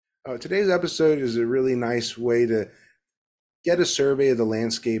Today's episode is a really nice way to get a survey of the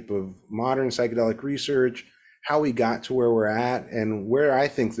landscape of modern psychedelic research, how we got to where we're at, and where I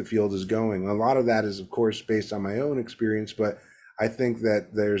think the field is going. A lot of that is, of course, based on my own experience, but I think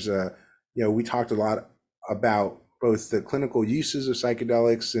that we talked a lot about both the clinical uses of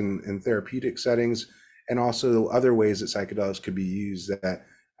psychedelics in therapeutic settings and also other ways that psychedelics could be used that,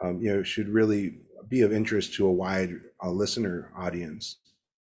 should really be of interest to a wide listener audience.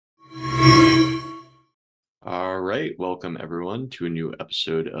 All right, welcome everyone to a new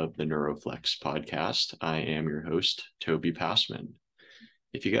episode of the Neuroflex podcast. I am your host, Toby Passman.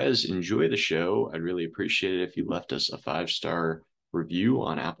 If you guys enjoy the show, I'd really appreciate it if you left us a 5-star review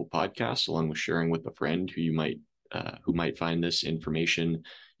on Apple Podcasts, along with sharing with a friend who might find this information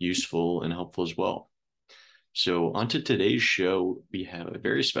useful and helpful as well. So, on to today's show, we have a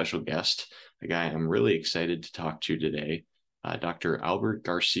very special guest, a guy I'm really excited to talk to today, Dr. Albert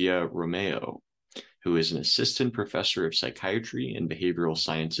Garcia Romeo, who is an assistant professor of psychiatry and behavioral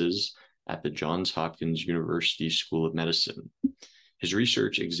sciences at the Johns Hopkins University School of Medicine. His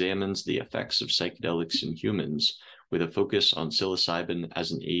research examines the effects of psychedelics in humans with a focus on psilocybin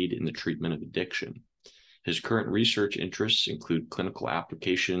as an aid in the treatment of addiction. His current research interests include clinical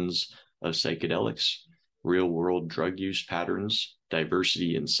applications of psychedelics, real-world drug use patterns,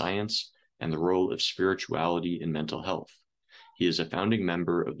 diversity in science, and the role of spirituality in mental health. He is a founding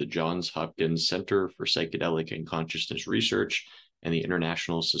member of the Johns Hopkins Center for Psychedelic and Consciousness Research and the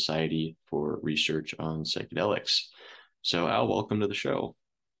International Society for Research on Psychedelics. So, Al, welcome to the show.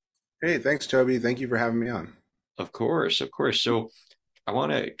 Hey, thanks, Toby. Thank you for having me on. Of course, of course. So, I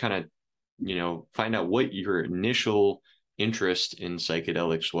want to kind of, find out what your initial interest in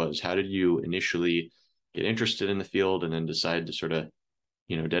psychedelics was. How did you initially get interested in the field and then decide to sort of,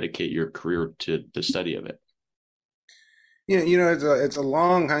 dedicate your career to the study of it? Yeah, it's a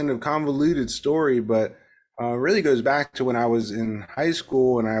long kind of convoluted story, but really goes back to when I was in high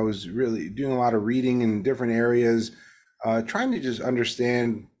school and I was really doing a lot of reading in different areas, trying to just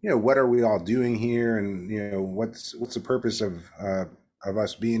understand, what are we all doing here, and what's the purpose of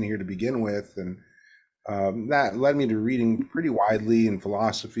us being here to begin with, and that led me to reading pretty widely in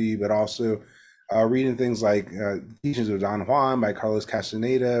philosophy, but also reading things like Teachings of Don Juan by Carlos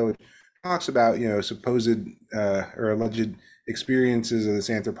Castaneda, which talks about supposed or alleged experiences of this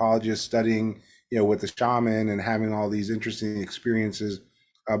anthropologist studying with the shaman and having all these interesting experiences,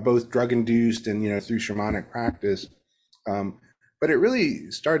 both drug induced and through shamanic practice. Um, but it really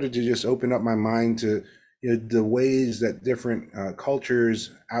started to just open up my mind to the ways that different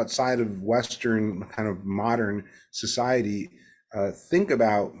cultures outside of Western kind of modern society think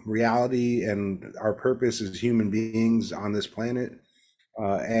about reality and our purpose as human beings on this planet.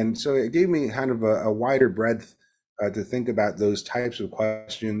 And so it gave me kind of a wider breadth to think about those types of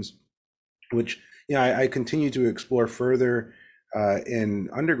questions, which I continue to explore further in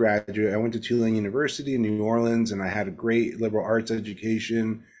undergraduate. I went to Tulane University in New Orleans, and I had a great liberal arts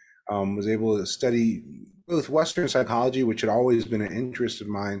education. Was able to study both Western psychology, which had always been an interest of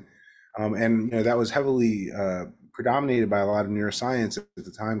mine, and that was heavily predominated by a lot of neuroscience at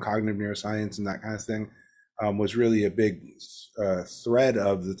the time, cognitive neuroscience and that kind of thing. Was really a big thread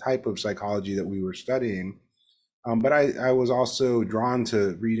of the type of psychology that we were studying. But I was also drawn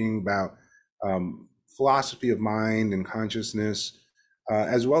to reading about philosophy of mind and consciousness,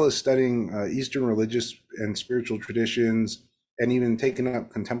 as well as studying Eastern religious and spiritual traditions, and even taking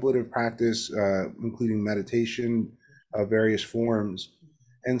up contemplative practice, including meditation of various forms.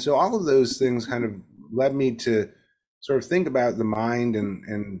 And so all of those things kind of led me to sort of think about the mind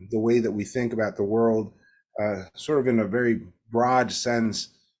and the way that we think about the world, sort of in a very broad sense,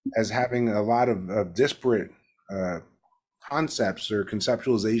 as having a lot of disparate uh, concepts or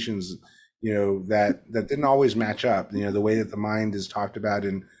conceptualizations, that didn't always match up. The way that the mind is talked about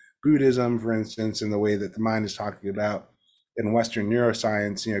in Buddhism, for instance, and the way that the mind is talked about in Western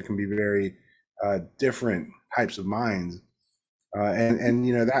neuroscience, can be very different types of minds. And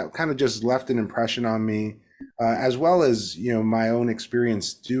that kind of just left an impression on me, as well as my own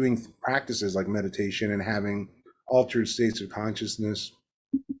experience doing practices like meditation and having altered states of consciousness.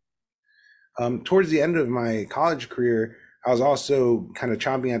 Towards the end of my college career, I was also kind of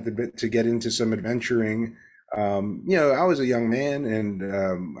chomping at the bit to get into some adventuring. I was a young man,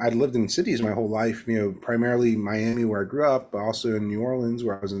 and I'd lived in cities my whole life, primarily Miami, where I grew up, but also in New Orleans,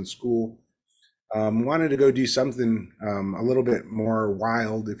 where I was in school. Wanted to go do something a little bit more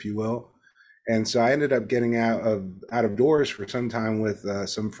wild, if you will. And so I ended up getting out of doors for some time with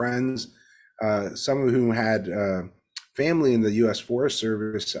some friends, some of whom had family in the U.S. Forest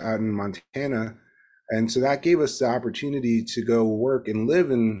Service out in Montana, And so that gave us the opportunity to go work and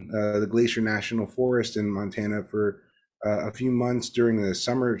live in the Glacier National Forest in Montana for a few months during the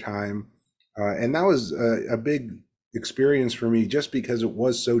summertime. And that was a big experience for me just because it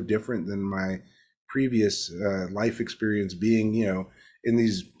was so different than my previous life experience being, in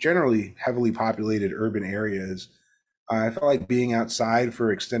these generally heavily populated urban areas. I felt like being outside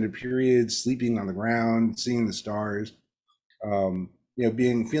for extended periods, sleeping on the ground, seeing the stars,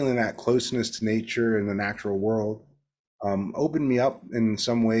 being feeling that closeness to nature and the natural world opened me up in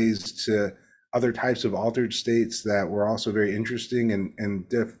some ways to other types of altered states that were also very interesting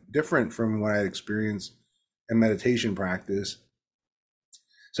and different from what I experienced in meditation practice.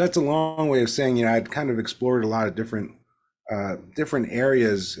 So that's a long way of saying, I'd kind of explored a lot of different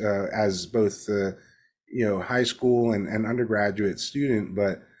areas as both high school and undergraduate student,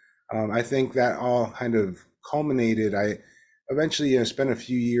 but I think that all kind of culminated. I eventually, spent a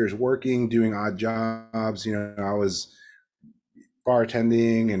few years working, doing odd jobs. I was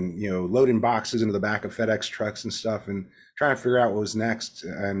bartending and loading boxes into the back of FedEx trucks and stuff, and trying to figure out what was next.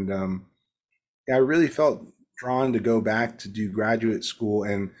 And I really felt drawn to go back to do graduate school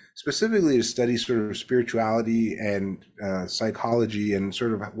and specifically to study sort of spirituality and psychology and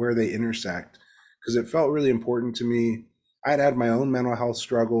sort of where they intersect, because it felt really important to me. I'd had my own mental health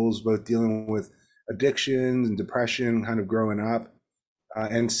struggles, both dealing with addictions and depression kind of growing up,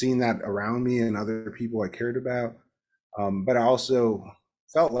 and seeing that around me and other people I cared about. But I also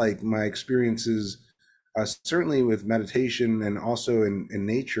felt like my experiences, certainly with meditation and also in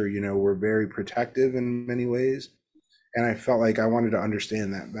nature, were very protective in many ways. And I felt like I wanted to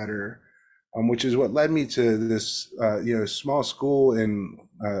understand that better, which is what led me to this, small school in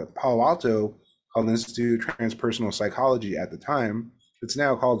Palo Alto called the Institute of Transpersonal Psychology at the time. It's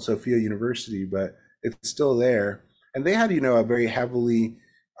now called Sophia University, but it's still there. And they had, a very heavily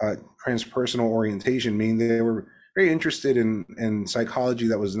transpersonal orientation, meaning they were very interested in psychology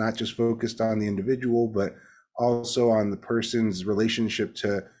that was not just focused on the individual, but also on the person's relationship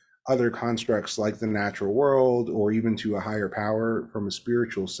to other constructs like the natural world or even to a higher power from a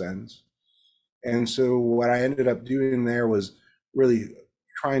spiritual sense. And so what I ended up doing there was really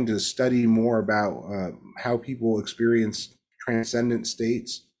trying to study more about how people experience transcendent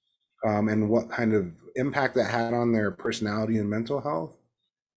states, and what kind of impact that had on their personality and mental health.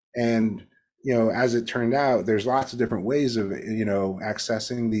 And as it turned out, there's lots of different ways of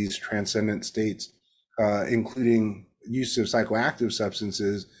accessing these transcendent states, including use of psychoactive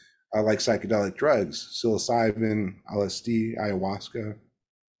substances like psychedelic drugs, psilocybin, LSD, ayahuasca.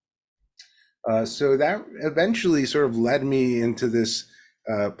 So that eventually sort of led me into this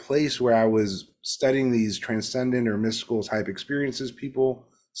place where I was studying these transcendent or mystical type experiences people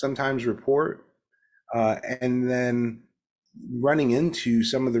sometimes report, and then running into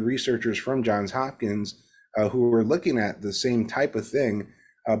some of the researchers from Johns Hopkins who were looking at the same type of thing,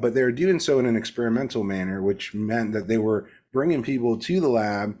 but they were doing so in an experimental manner, which meant that they were bringing people to the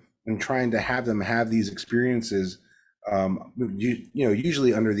lab and trying to have them have these experiences,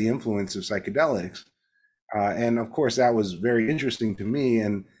 usually under the influence of psychedelics. And of course, that was very interesting to me.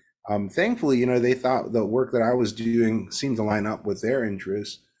 And thankfully, they thought the work that I was doing seemed to line up with their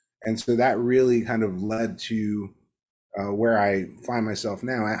interests. And so that really kind of led to where I find myself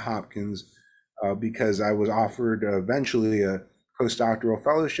now at Hopkins, because I was offered eventually a postdoctoral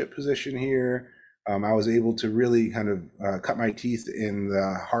fellowship position here. I was able to really kind of cut my teeth in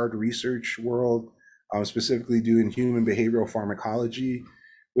the hard research world, specifically doing human behavioral pharmacology,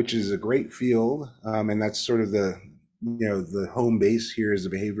 which is a great field, and that's sort of the home base here is the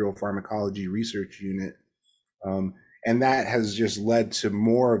behavioral pharmacology research unit, and that has just led to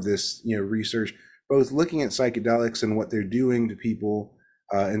more of this research, both looking at psychedelics and what they're doing to people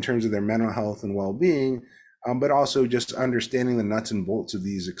in terms of their mental health and well-being, but also just understanding the nuts and bolts of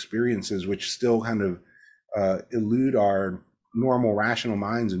these experiences, which still kind of elude our normal rational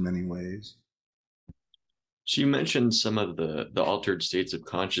minds in many ways. So you mentioned some of the altered states of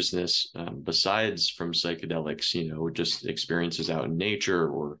consciousness, besides from psychedelics, just experiences out in nature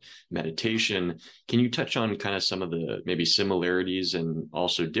or meditation. Can you touch on kind of some of the maybe similarities and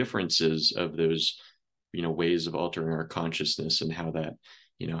also differences of those, ways of altering our consciousness and how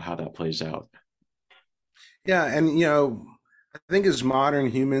that plays out? Yeah, and I think as modern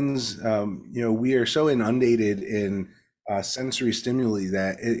humans, we are so inundated in sensory stimuli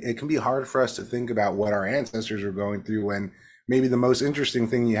that it can be hard for us to think about what our ancestors were going through when maybe the most interesting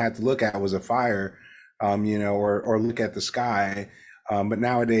thing you had to look at was a fire, or look at the sky. But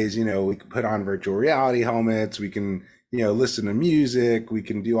nowadays, we can put on virtual reality helmets, we can, listen to music, we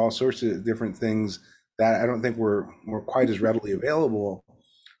can do all sorts of different things that I don't think were quite as readily available.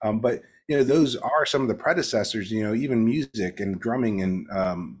 But those are some of the predecessors, even music and drumming and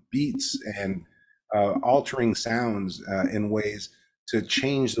beats and altering sounds in ways to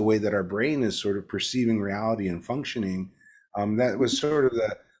change the way that our brain is sort of perceiving reality and functioning. That was sort of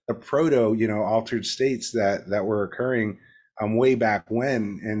the proto, altered states that were occurring way back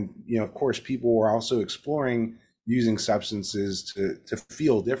when. And, of course, people were also exploring using substances to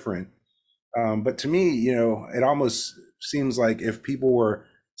feel different. But to me, it almost seems like if people were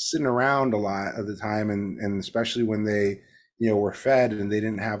sitting around a lot of the time, and especially when they, were fed and they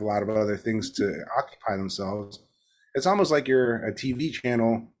didn't have a lot of other things to occupy themselves, it's almost like you're a TV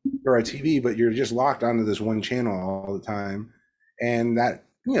channel or a TV, but you're just locked onto this one channel all the time. And that,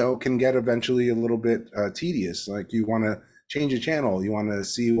 can get eventually a little bit tedious. Like you want to change a channel, you want to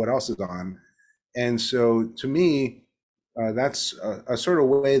see what else is on. And so to me, that's a sort of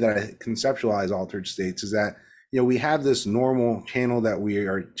way that I conceptualize altered states is that, we have this normal channel that we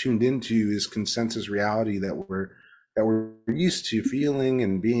are tuned into, is consensus reality that we're used to feeling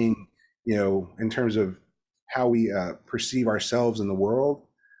and being, in terms of how we perceive ourselves in the world.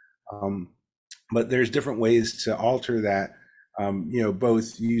 Um, but there's different ways to alter that,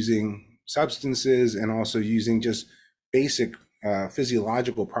 both using substances and also using just basic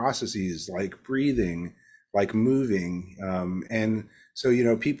physiological processes like breathing, like moving. And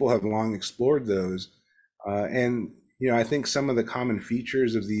so, people have long explored those. And, I think some of the common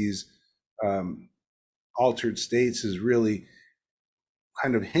features of these um, altered states is really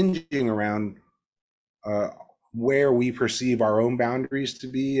kind of hinging around uh, where we perceive our own boundaries to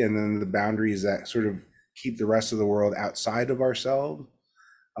be, and then the boundaries that sort of keep the rest of the world outside of ourselves.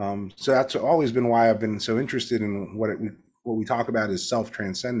 So that's always been why I've been so interested in what we talk about is self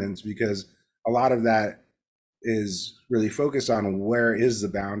transcendence, because a lot of that is really focused on where is the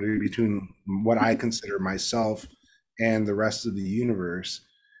boundary between what I consider myself and the rest of the universe.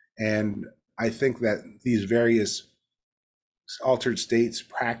 And I think that these various altered states,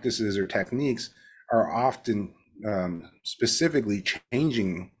 practices, or techniques are often specifically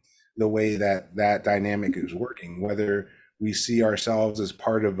changing the way that that dynamic is working, whether we see ourselves as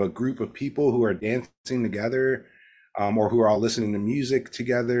part of a group of people who are dancing together, or who are all listening to music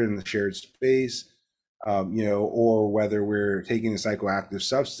together in the shared space, or whether we're taking a psychoactive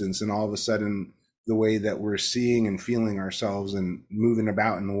substance and all of a sudden the way that we're seeing and feeling ourselves and moving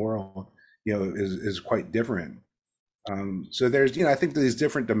about in the world, is quite different. So there's, I think these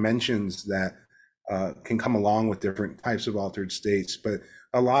different dimensions that can come along with different types of altered states, but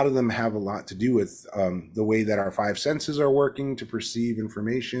a lot of them have a lot to do with the way that our five senses are working to perceive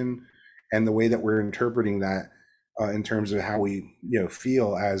information and the way that we're interpreting that in terms of how we,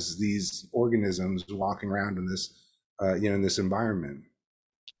 feel as these organisms walking around in this, in this environment.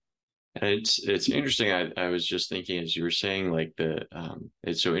 And it's interesting. I was just thinking as you were saying, like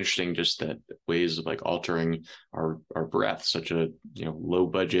it's so interesting just that ways of like altering our breath, such a low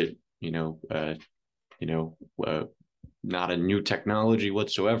budget, you know uh, not a new technology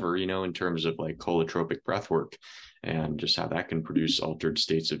whatsoever, in terms of like holotropic breath work, and just how that can produce altered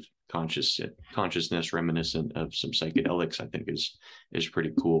states of consciousness reminiscent of some psychedelics. I think is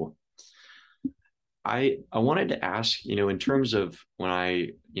pretty cool. I wanted to ask, in terms of when I,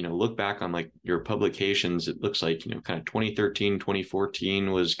 look back on like your publications, it looks like, kind of 2013,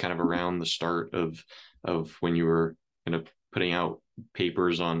 2014 was kind of around the start of when you were kind of putting out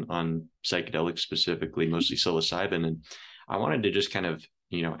papers on psychedelics, specifically, mostly psilocybin. And I wanted to just kind of,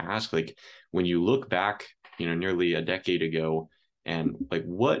 ask, like, when you look back, nearly a decade ago, and like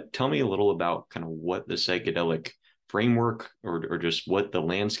tell me a little about kind of what the psychedelic framework, or just what the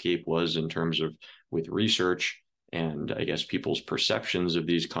landscape was in terms of with research, and I guess people's perceptions of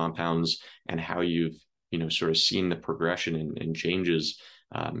these compounds, and how you've sort of seen the progression and changes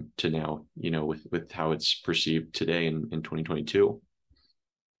to now, with how it's perceived today in 2022.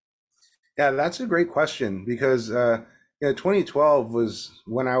 Yeah, that's a great question because 2012 was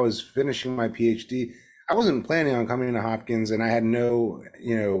when I was finishing my PhD. I wasn't planning on coming to Hopkins, and I had no,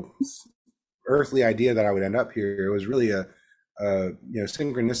 earthly idea that I would end up here. It was really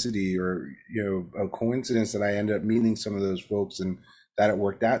synchronicity, or a coincidence that I ended up meeting some of those folks and that it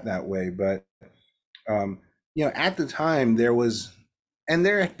worked out that way. But at the time there was, and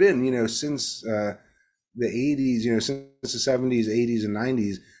there had been, since the 80s, since the 70s, 80s, and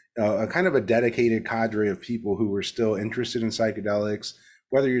 90s, a kind of a dedicated cadre of people who were still interested in psychedelics,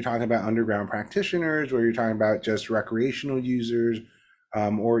 whether you're talking about underground practitioners, or you're talking about just recreational users,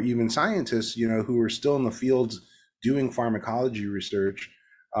 or even scientists, who are still in the fields doing pharmacology research,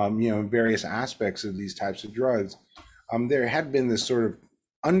 in various aspects of these types of drugs. There had been this sort of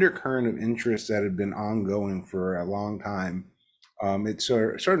undercurrent of interest that had been ongoing for a long time, It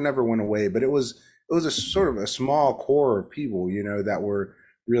sort of never went away, but it was a sort of a small core of people, that were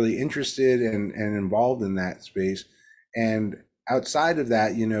really interested and involved in that space. And outside of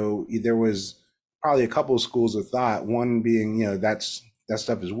that, there was probably a couple of schools of thought. One being, that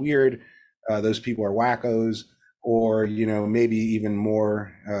stuff is weird. Those people are wackos, or maybe even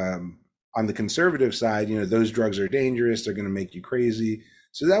more on the conservative side. Those drugs are dangerous. They're going to make you crazy.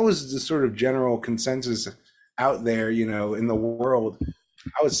 So that was the sort of general consensus out there, in the world.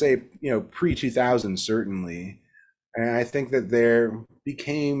 I would say, pre 2000 certainly. And I think that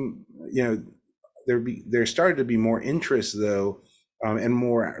became, there started to be more interest though, and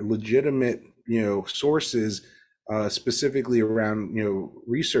more legitimate, sources, specifically around,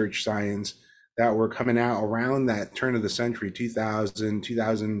 research science that were coming out around that turn of the century, 2000,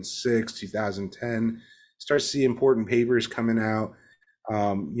 2006, 2010. Start to see important papers coming out.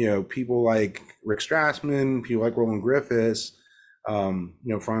 People like Rick Strassman, people like Roland Griffiths,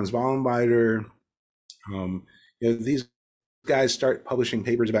 Franz Wallenbeiter. These guys start publishing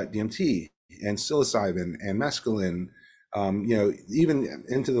papers about DMT and psilocybin and mescaline. Even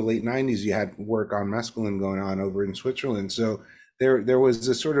into the late 90s, you had work on mescaline going on over in Switzerland. So there was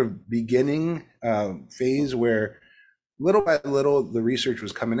this sort of beginning phase where little by little the research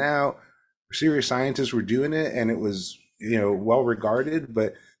was coming out. Serious scientists were doing it, and it was well regarded,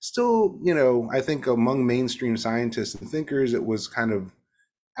 but still, I think among mainstream scientists and thinkers, it was kind of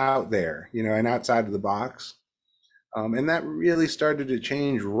out there, and outside of the box. And that really started to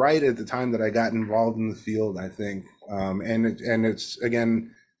change right at the time that I got involved in the field, I think. And it's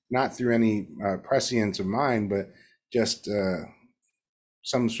again not through any prescience of mine, but just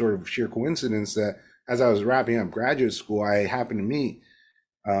some sort of sheer coincidence that as I was wrapping up graduate school, I happened to meet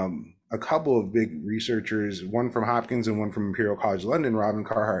a couple of big researchers, one from Hopkins and one from Imperial College London, Robin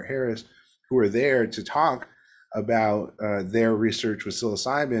Carhart Harris, who were there to talk about their research with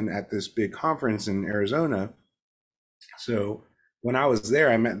psilocybin at this big conference in Arizona. So when I was there,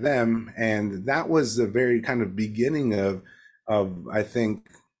 I met them, and that was the very kind of beginning of I think,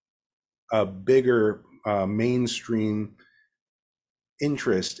 a bigger mainstream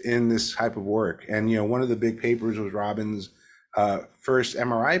interest in this type of work. And one of the big papers was Robin's first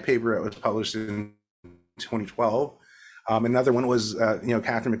MRI paper that was published in 2012. Another one was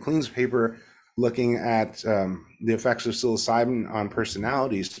Catherine McLean's paper looking at the effects of psilocybin on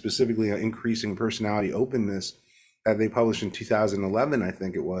personality, specifically increasing personality openness, that they published in 2011, I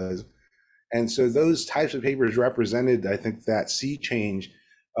think it was. And so those types of papers represented, I think, that sea change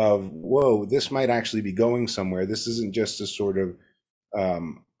of, whoa, this might actually be going somewhere. This isn't just a sort of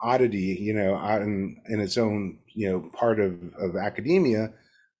oddity, out in its own, part of academia.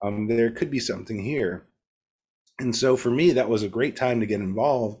 There could be something here. And so for me, that was a great time to get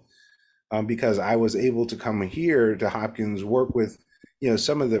involved, because I was able to come here to Hopkins, work with,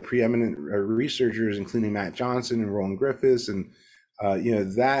 some of the preeminent researchers, including Matt Johnson and Roland Griffiths. And,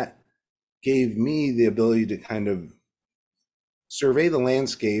 that gave me the ability to kind of survey the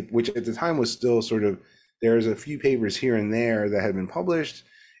landscape, which at the time was still sort of, there's a few papers here and there that had been published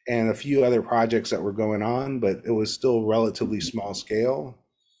and a few other projects that were going on, but it was still relatively small scale.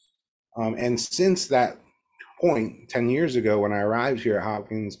 And since that point, 10 years ago, when I arrived here at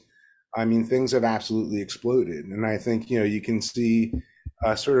Hopkins, I mean, things have absolutely exploded. And I think, you can see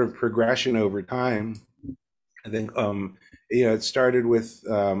a sort of progression over time. I think, it started with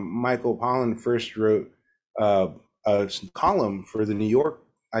Michael Pollan first wrote a column for the New York,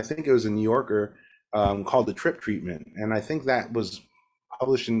 I think it was a New Yorker, called The Trip Treatment. And I think that was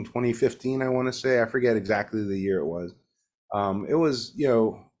published in 2015, I want to say. I forget exactly the year it was. It was,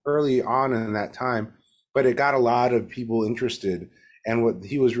 early on in that time, but it got a lot of people interested. And what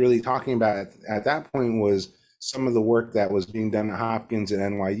he was really talking about at that point was some of the work that was being done at Hopkins and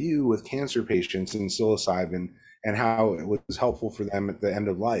NYU with cancer patients in psilocybin, and how it was helpful for them at the end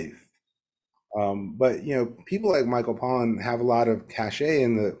of life. But people like Michael Pollan have a lot of cachet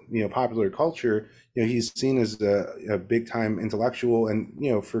in the popular culture. He's seen as a big time intellectual,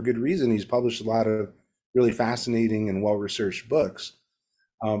 and for good reason. He's published a lot of really fascinating and well researched books.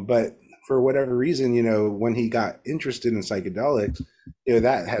 But for whatever reason, when he got interested in psychedelics,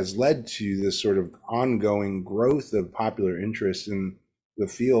 that has led to this sort of ongoing growth of popular interest in the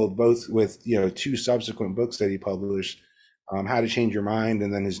field, both with two subsequent books that he published, How to Change Your Mind,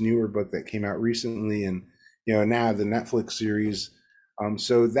 and then his newer book that came out recently, and now the Netflix series.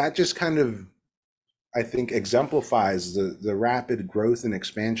 So that just kind of, I think, exemplifies the rapid growth and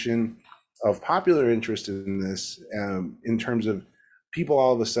expansion of popular interest in this, in terms of people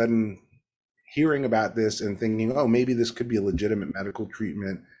all of a sudden hearing about this and thinking, oh, maybe this could be a legitimate medical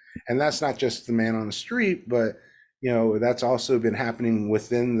treatment. And that's not just the man on the street, but that's also been happening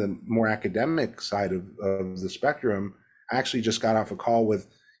within the more academic side of the spectrum. I actually just got off a call with,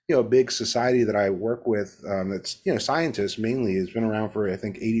 a big society that I work with, that's, scientists mainly, has been around for, I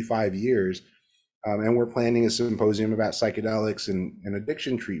think, 85 years. And we're planning a symposium about psychedelics and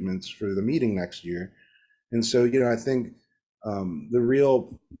addiction treatments for the meeting next year. And so, I think the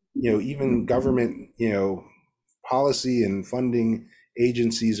real, even government, policy and funding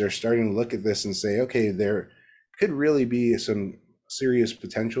agencies are starting to look at this and say, okay, there could really be some serious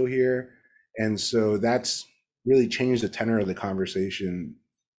potential here. And so that's really changed the tenor of the conversation.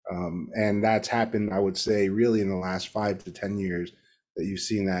 And that's happened, I would say, really in the last 5 to 10 years that you've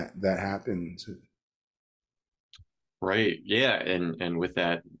seen that happen. So, Right. Yeah. And with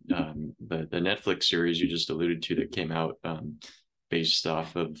that, the Netflix series you just alluded to that came out, based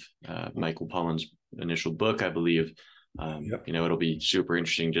off of Michael Pollan's initial book, I believe, yep. it'll be super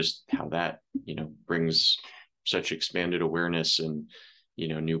interesting just how that, brings such expanded awareness and,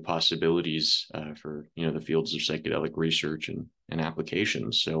 new possibilities for, the fields of psychedelic research and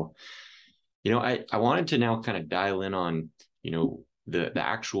applications. So, I wanted to now kind of dial in on, the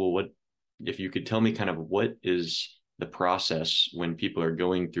actual, what, if you could tell me kind of what is the process when people are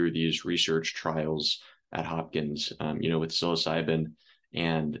going through these research trials at Hopkins, with psilocybin.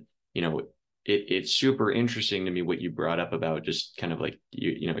 And, it's super interesting to me what you brought up about just kind of like,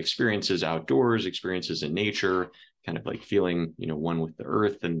 experiences outdoors, experiences in nature, kind of like feeling, one with the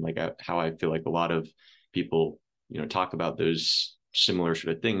earth. And like how I feel like a lot of people, talk about those similar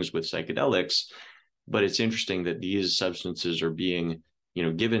sort of things with psychedelics. But it's interesting that these substances are being,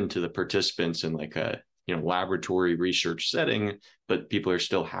 given to the participants in like a, laboratory research setting, but people are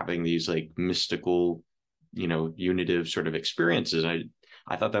still having these like mystical, unitive sort of experiences.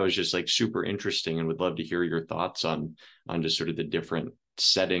 I thought that was just like super interesting, and would love to hear your thoughts on just sort of the different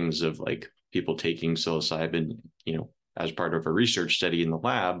settings of like people taking psilocybin, as part of a research study in the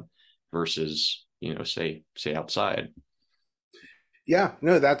lab versus, say outside. Yeah,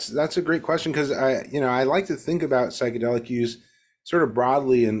 no, that's a great question because I like to think about psychedelic use sort of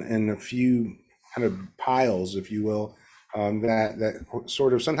broadly in a few kind of piles, if you will, that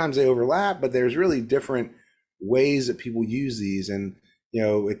sort of sometimes they overlap, but there's really different ways that people use these, and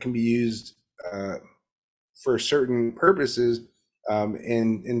it can be used uh, for certain purposes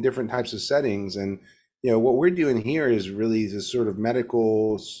in different types of settings. And what we're doing here is really this sort of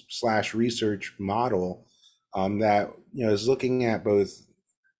medical slash research model that is looking at both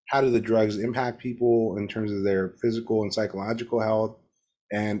how do the drugs impact people in terms of their physical and psychological health,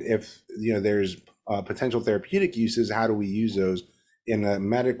 and if there's potential therapeutic uses, how do we use those in a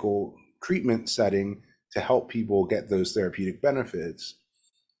medical treatment setting to help people get those therapeutic benefits.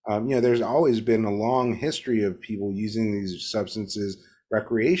 There's always been a long history of people using these substances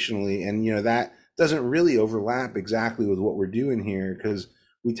recreationally, and that doesn't really overlap exactly with what we're doing here because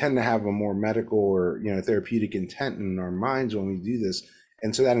we tend to have a more medical or therapeutic intent in our minds when we do this,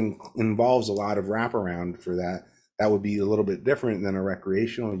 and so that involves a lot of wraparound for that. That would be a little bit different than a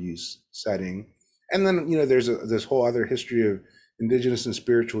recreational use setting. And then there's this whole other history of indigenous and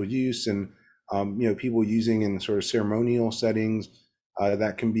spiritual use, and people using in sort of ceremonial settings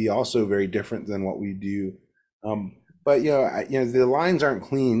that can be also very different than what we do. But the lines aren't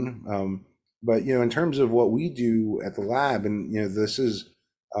clean. But in terms of what we do at the lab, and this is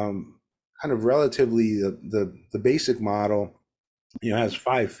kind of relatively the basic model. Has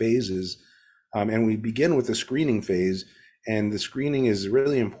 5 phases, and we begin with the screening phase. And the screening is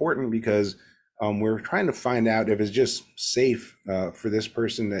really important because we're trying to find out if it's just safe for this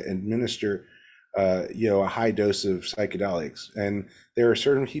person to administer a high dose of psychedelics. And there are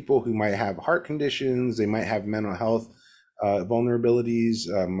certain people who might have heart conditions, they might have mental health vulnerabilities,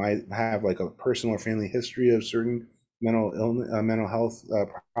 might have like a personal or family history of certain mental health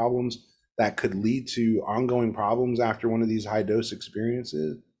problems that could lead to ongoing problems after one of these high dose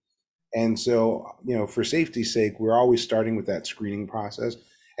experiences. And so, for safety's sake, we're always starting with that screening process.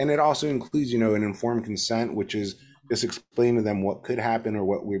 And it also includes, an informed consent, which is just explain to them what could happen or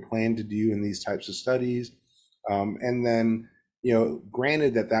what we plan to do in these types of studies. And then,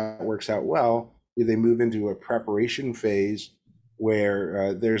 granted that that works out well, they move into a preparation phase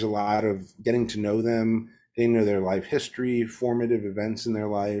where there's a lot of getting to know them, getting to know their life history, formative events in their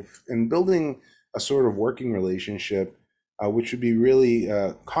life, and building a sort of working relationship, which would be really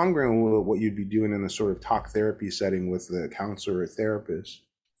congruent with what you'd be doing in a sort of talk therapy setting with the counselor or therapist.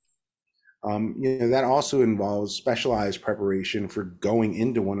 That also involves specialized preparation for going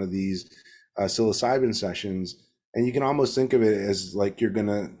into one of these psilocybin sessions. And you can almost think of it as like you're going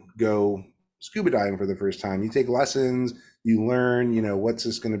to go scuba diving for the first time. You take lessons, you learn, what's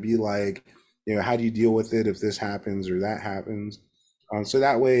this going to be like? how do you deal with it if this happens or that happens? So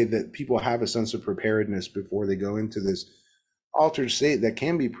that way that people have a sense of preparedness before they go into this altered state that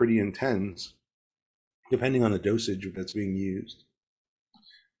can be pretty intense, depending on the dosage that's being used.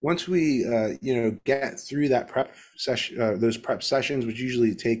 Once we, get through that prep session, those prep sessions, which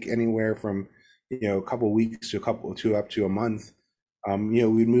usually take anywhere from, a couple of weeks to up to a month,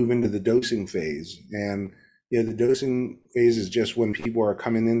 we move into the dosing phase. And, the dosing phase is just when people are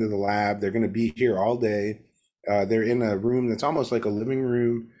coming into the lab, they're going to be here all day. They're in a room that's almost like a living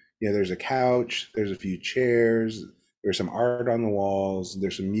room. There's a couch, there's a few chairs, there's some art on the walls,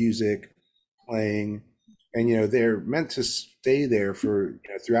 there's some music playing, and they're meant to stay there for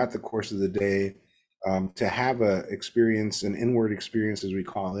throughout the course of the day, to have a experience, an inward experience as we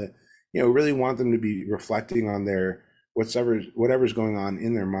call it. Really want them to be reflecting on their whatever's going on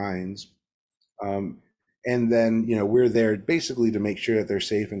in their minds, um, and then we're there basically to make sure that they're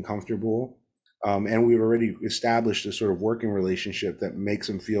safe and comfortable, and we've already established a sort of working relationship that makes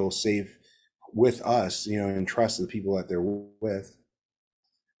them feel safe with us, and trust the people that they're with.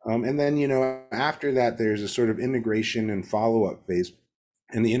 And then, after that, there's a sort of integration and follow-up phase.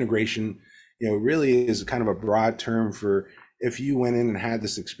 And the integration, really is kind of a broad term for if you went in and had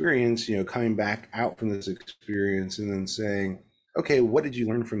this experience, coming back out from this experience and then saying, okay, what did you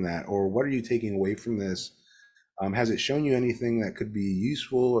learn from that? Or what are you taking away from this? Has it shown you anything that could be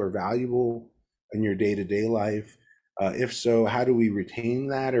useful or valuable in your day-to-day life? If so, how do we retain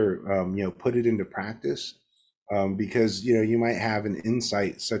that or, put it into practice? Because you might have an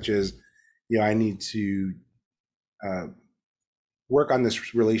insight such as, I need to uh, work on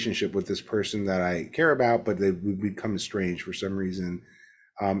this relationship with this person that I care about, but they've become estranged for some reason,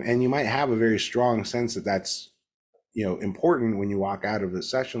 and you might have a very strong sense that that's important when you walk out of a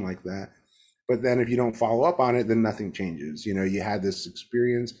session like that. But then if you don't follow up on it, then nothing changes. You had this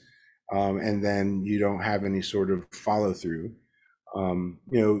experience, and then you don't have any sort of follow through.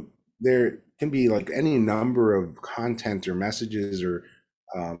 There can be like any number of content or messages or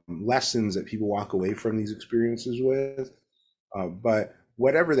lessons that people walk away from these experiences with. But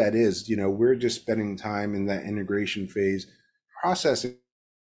whatever that is, we're just spending time in that integration phase, processing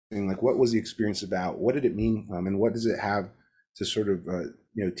like what was the experience about, what did it mean, and what does it have to sort of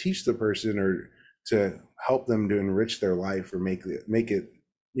teach the person or to help them to enrich their life or make it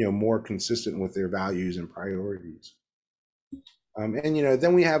more consistent with their values and priorities. And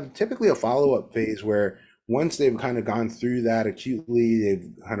then we have typically a follow-up phase where once they've kind of gone through that acutely, they've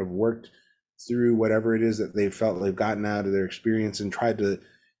kind of worked through whatever it is that they felt they've gotten out of their experience and tried to,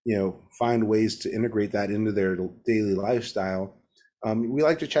 find ways to integrate that into their daily lifestyle. We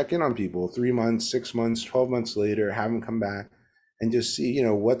like to check in on people 3 months, 6 months, 12 months later, have them come back and just see,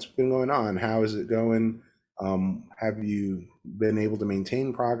 what's been going on. How is it going? Have you been able to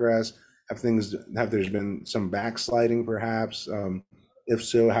maintain progress? Have there's been some backsliding perhaps? If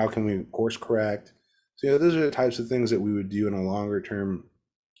so, how can we course correct? So, those are the types of things that we would do in a longer term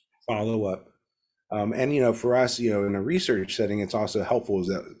follow up. And for us, in a research setting, it's also helpful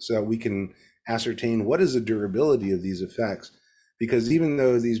so that we can ascertain what is the durability of these effects. Because even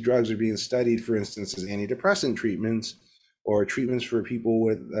though these drugs are being studied, for instance, as antidepressant treatments or treatments for people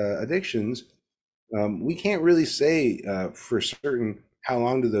with addictions, we can't really say for certain how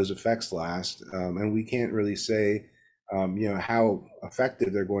long do those effects last, and we can't really say how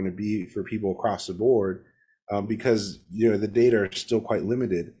effective they're going to be for people across the board, because the data are still quite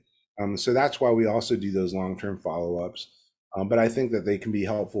limited. So that's why we also do those long-term follow-ups. But I think that they can be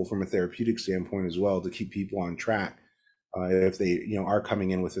helpful from a therapeutic standpoint as well to keep people on track if they are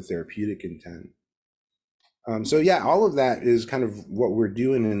coming in with a therapeutic intent. So yeah, all of that is kind of what we're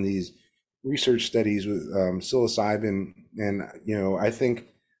doing in these research studies with psilocybin, and I think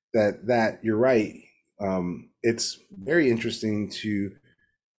that you're right. It's very interesting to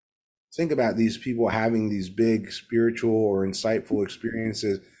think about these people having these big spiritual or insightful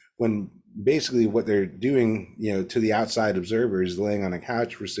experiences when basically what they're doing, to the outside observer is laying on a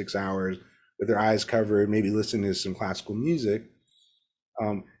couch for 6 hours with their eyes covered, maybe listening to some classical music.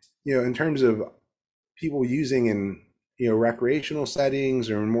 In terms of people using in recreational settings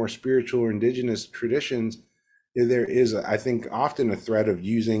or in more spiritual or indigenous traditions, there is, I think, often a thread of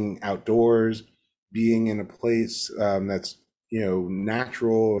using outdoors, being in a place that's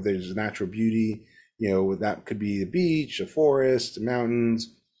natural. There's natural beauty. That could be a beach, a forest,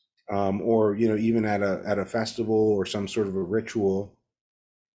 mountains, or even at a festival or some sort of a ritual.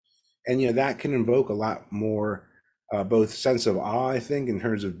 And that can invoke a lot more both sense of awe, I think, in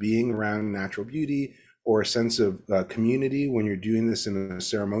terms of being around natural beauty, or a sense of community when you're doing this in a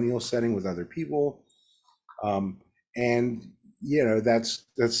ceremonial setting with other people. And that's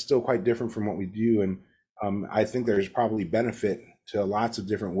still quite different from what we do. And I think there's probably benefit to lots of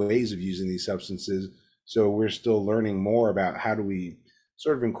different ways of using these substances. So we're still learning more about how do we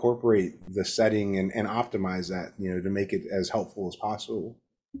sort of incorporate the setting and optimize that, to make it as helpful as possible.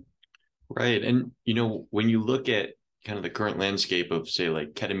 Right. And, when you look at kind of the current landscape of, say,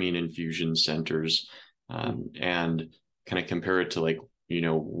 like ketamine infusion centers, and kind of compare it to like,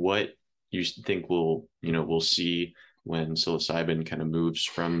 what you think we'll see when psilocybin kind of moves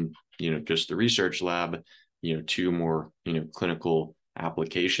from, just the research lab, to more, clinical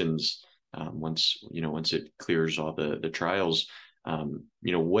applications, once it clears all the trials,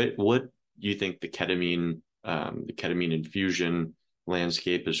 what you think the ketamine infusion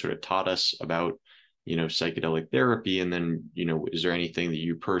landscape has sort of taught us about psychedelic therapy, and then is there anything that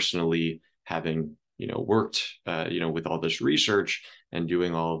you personally, having worked with all this research and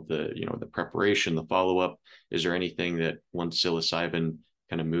doing all of the preparation, the follow-up, is there anything that once psilocybin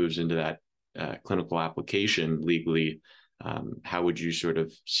kind of moves into that clinical application legally, how would you sort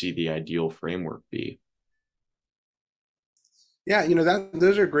of see the ideal framework be? Yeah, that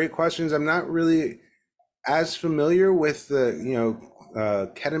those are great questions. I'm not really as familiar with the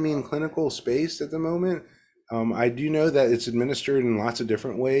ketamine clinical space at the moment. I do know that it's administered in lots of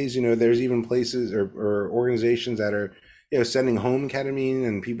different ways. There's even places or organizations that are sending home ketamine,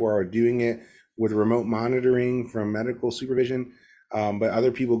 and people are doing it with remote monitoring from medical supervision. But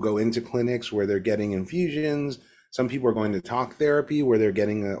other people go into clinics where they're getting infusions. Some people are going to talk therapy where they're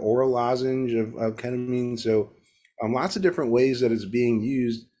getting an oral lozenge of ketamine. So lots of different ways that it's being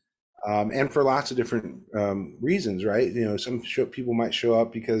used, and for lots of different reasons, right? People might show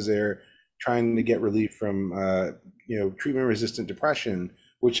up because they're trying to get relief from, treatment-resistant depression,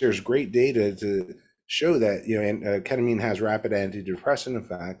 which there's great data to show that, ketamine has rapid antidepressant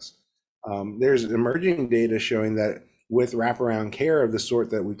effects. There's emerging data showing that with wraparound care of the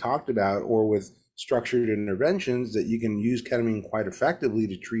sort that we talked about, or with structured interventions, that you can use ketamine quite effectively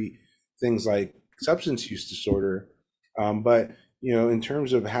to treat things like substance use disorder. But in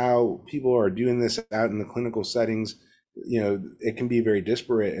terms of how people are doing this out in the clinical settings, it can be very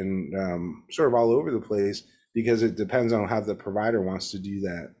disparate and sort of all over the place because it depends on how the provider wants to do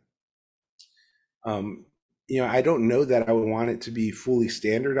that. Um, I don't know that I would want it to be fully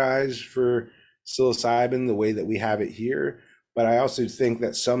standardized for psilocybin the way that we have it here, but I also think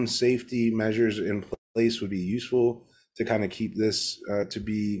that some safety measures in place would be useful to kind of keep this to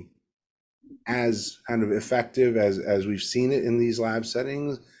be as kind of effective as we've seen it in these lab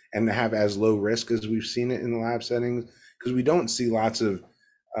settings, and to have as low risk as we've seen it in the lab settings, because we don't see lots of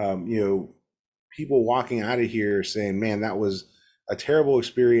people walking out of here saying, man, that was a terrible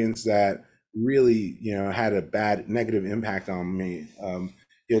experience that really had a bad negative impact on me.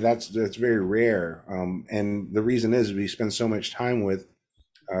 That's very rare, and the reason is we spend so much time with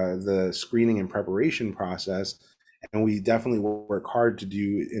the screening and preparation process. And we definitely work hard to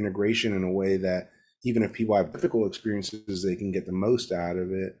do integration in a way that even if people have difficult experiences, they can get the most out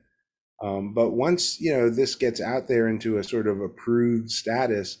of it. But once this gets out there into a sort of approved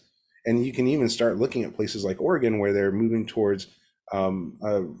status, and you can even start looking at places like Oregon where they're moving towards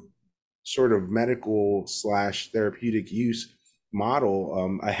a sort of medical slash therapeutic use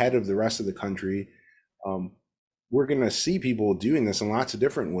model ahead of the rest of the country. Um, we're going to see people doing this in lots of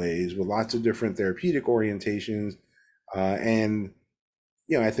different ways with lots of different therapeutic orientations. And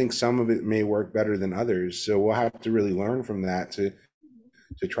I think some of it may work better than others. So we'll have to really learn from that to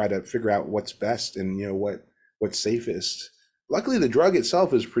try to figure out what's best and what's safest. Luckily, the drug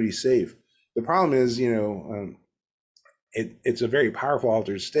itself is pretty safe. The problem is, it's a very powerful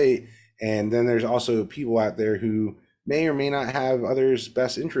altered state, and then there's also people out there who may or may not have others'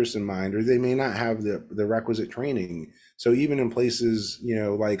 best interests in mind, or they may not have the requisite training. So even in places,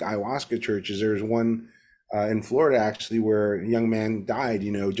 like ayahuasca churches, there's one in Florida actually where a young man died,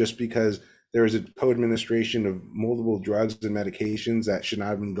 just because there was a co-administration of multiple drugs and medications that should not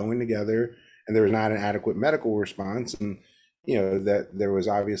have been going together, and there was not an adequate medical response, and that there was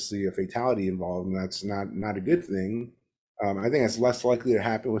obviously a fatality involved, and that's not a good thing. I think it's less likely to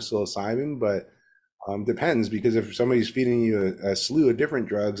happen with psilocybin, but depends, because if somebody's feeding you a slew of different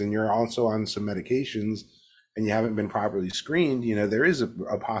drugs and you're also on some medications and you haven't been properly screened, there is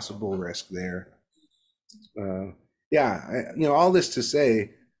a possible risk there. Yeah, all this to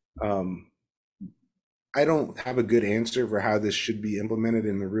say, um, I don't have a good answer for how this should be implemented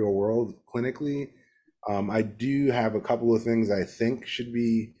in the real world clinically. I do have a couple of things I think should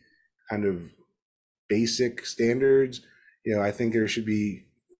be kind of basic standards. I think there should be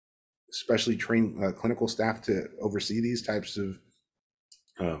specially trained clinical staff to oversee these types of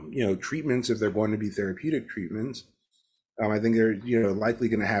treatments if they're going to be therapeutic treatments. I think they're, likely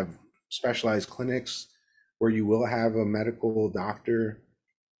going to have specialized clinics where you will have a medical doctor.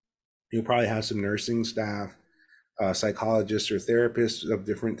 You'll probably have some nursing staff, psychologists or therapists of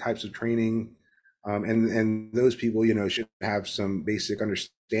different types of training. And those people, should have some basic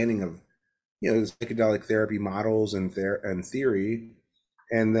understanding of, psychedelic therapy models and theory.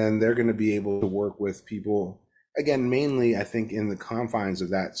 And then they're going to be able to work with people, again, mainly, I think, in the confines of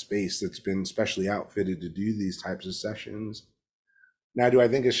that space that's been specially outfitted to do these types of sessions. Now, do I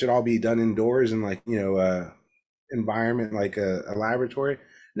think it should all be done indoors in like, environment like a laboratory?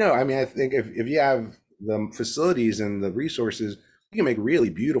 No, I mean, I think if you have the facilities and the resources, you can make really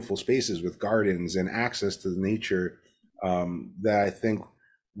beautiful spaces with gardens and access to the nature, that I think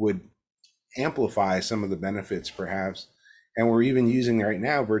would amplify some of the benefits perhaps. And we're even using right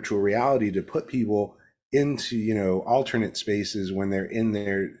now virtual reality to put people into, alternate spaces when they're in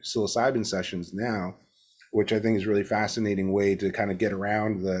their psilocybin sessions now, which I think is really fascinating way to kind of get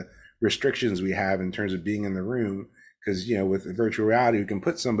around the restrictions we have in terms of being in the room. Because, with virtual reality, we can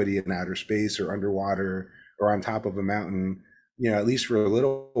put somebody in outer space or underwater or on top of a mountain, at least for a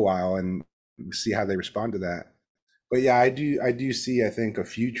little while, and see how they respond to that. But yeah, I do see, I think, a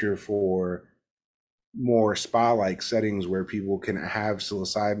future for more spa-like settings where people can have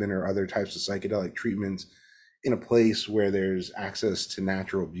psilocybin or other types of psychedelic treatments in a place where there's access to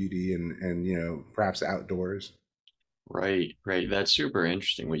natural beauty and perhaps outdoors. Right, right. That's super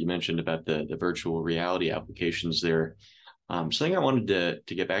interesting what you mentioned about the virtual reality applications there. Something I wanted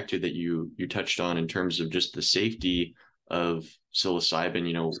to get back to that you touched on in terms of just the safety of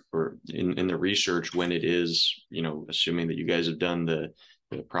psilocybin, or in the research when it is, assuming that you guys have done the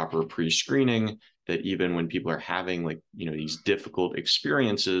proper pre-screening, that even when people are having like, these difficult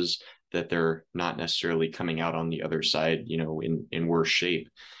experiences, that they're not necessarily coming out on the other side, in worse shape.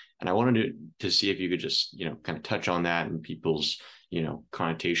 And I wanted to see if you could just, kind of touch on that and people's,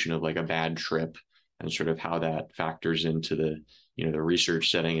 connotation of like a bad trip and sort of how that factors into the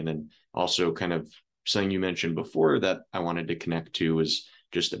research setting. And then also kind of something you mentioned before that I wanted to connect to was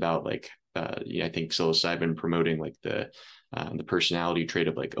just about like, I think psilocybin promoting like the personality trait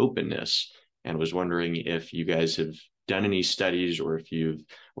of like openness, and was wondering if you guys have done any studies or if you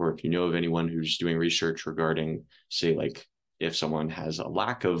know of anyone who's doing research regarding, say, like if someone has a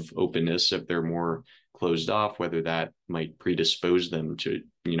lack of openness, if they're more closed off, whether that might predispose them to,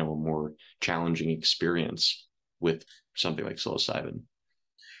 a more challenging experience with something like psilocybin.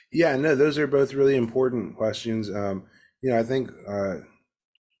 Yeah, no, those are both really important questions. I think,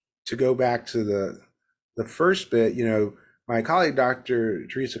 to go back to the first bit, my colleague Dr.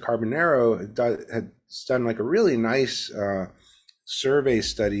 Teresa Carbonero had done like a really nice survey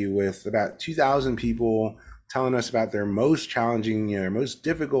study with about 2,000 people, telling us about their most challenging, most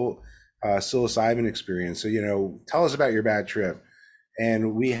difficult psilocybin experience. So, tell us about your bad trip.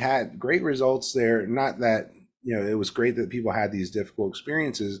 And we had great results there. Not that, it was great that people had these difficult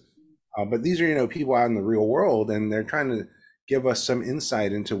experiences, but these are, people out in the real world, and they're trying to give us some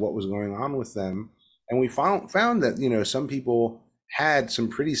insight into what was going on with them. And we found that, some people had some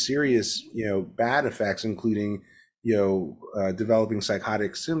pretty serious, bad effects, including, developing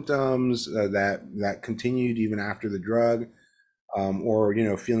psychotic symptoms that continued even after the drug,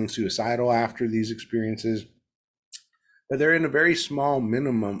 or, feeling suicidal after these experiences. But they're in a very small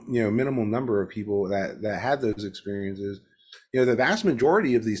minimal number of people that had those experiences. The vast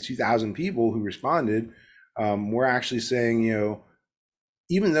majority of these 2,000 people who responded, were actually saying,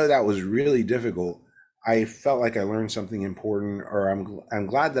 even though that was really difficult, I felt like I learned something important, or I'm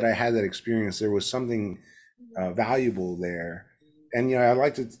glad that I had that experience. There was something valuable there. And, I'd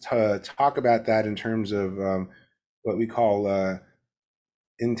like to talk about that in terms of, what we call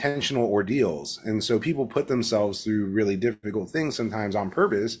intentional ordeals. And so people put themselves through really difficult things sometimes on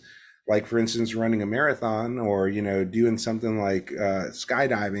purpose, like for instance, running a marathon, or, doing something like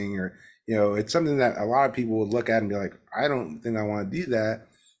skydiving, or, it's something that a lot of people would look at and be like, I don't think I want to do that.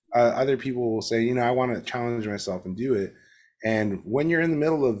 Other people will say, I want to challenge myself and do it. And when you're in the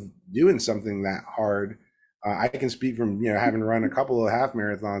middle of doing something that hard, I can speak from, having run a couple of half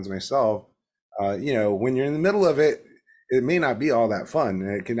marathons myself. When you're in the middle of it, it may not be all that fun.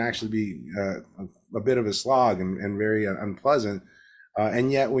 It can actually be a bit of a slog and very unpleasant.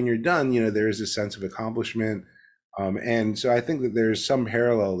 And yet when you're done, there's a sense of accomplishment. And so I think that there's some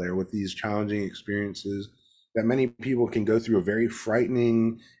parallel there with these challenging experiences, that many people can go through a very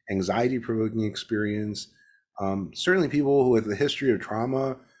frightening, anxiety-provoking experience. Certainly people with a history of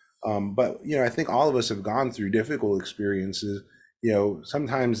trauma, but I think all of us have gone through difficult experiences.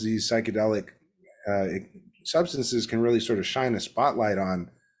 Sometimes these psychedelic uh, substances can really sort of shine a spotlight on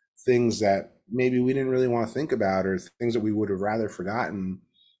things that maybe we didn't really want to think about, or things that we would have rather forgotten.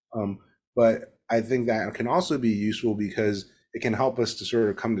 Um, but I think that can also be useful because it can help us to sort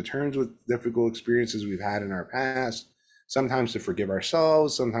of come to terms with difficult experiences we've had in our past, sometimes to forgive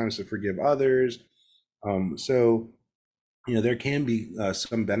ourselves, sometimes to forgive others. So, there can be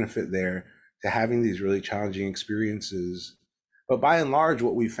some benefit there to having these really challenging experiences. But by and large,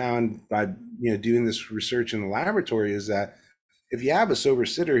 what we found by doing this research in the laboratory is that if you have a sober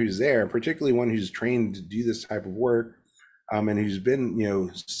sitter who's there, particularly one who's trained to do this type of work, and who's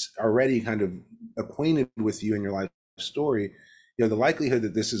been already kind of acquainted with you and your life story, the likelihood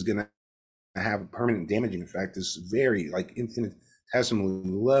that this is going to have a permanent damaging effect is very, like, infinitesimally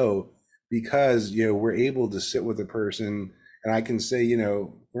low, because we're able to sit with a person. And I can say,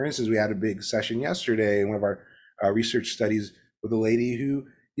 for instance, we had a big session yesterday in one of our research studies with a lady who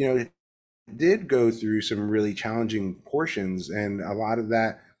did go through some really challenging portions, and a lot of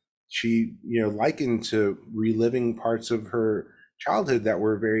that she likened to reliving parts of her childhood that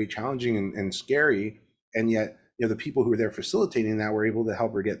were very challenging and scary. And yet the people who were there facilitating that were able to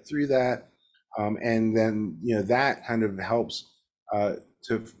help her get through that. And then that kind of helps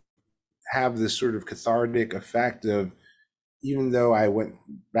to have this sort of cathartic effect of, even though I went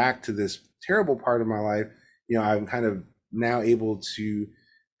back to this terrible part of my life, I'm kind of now able to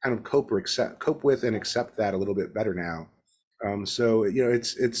kind of cope with and accept that a little bit better now. So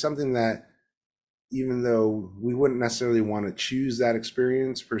it's something that, even though we wouldn't necessarily want to choose that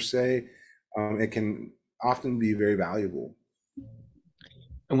experience per se, it can often be very valuable.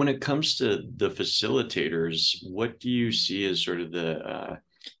 And when it comes to the facilitators, what do you see as sort of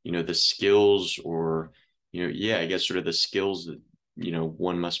the skills, or, yeah, I guess sort of the skills that,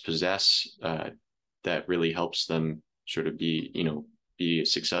 one must possess that really helps them sort of be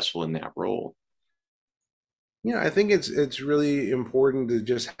successful in that role? I think it's really important to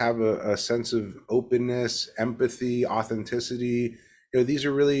just have a sense of openness, empathy, authenticity. These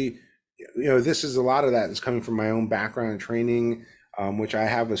are really, this is a lot of that is coming from my own background and training, which I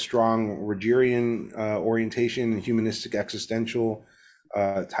have a strong Rogerian orientation, humanistic existential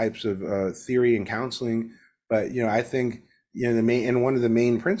types of theory and counseling. But I think the main, and one of the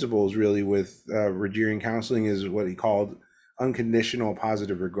main principles really with Rogerian counseling is what he called unconditional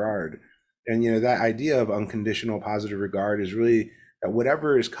positive regard. And that idea of unconditional positive regard is really that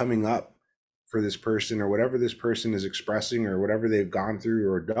whatever is coming up for this person, or whatever this person is expressing, or whatever they've gone through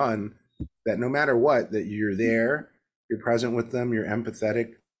or done, that no matter what, that you're there, you're present with them, you're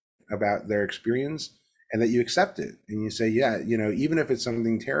empathetic about their experience, and that you accept it. And you say, yeah, even if it's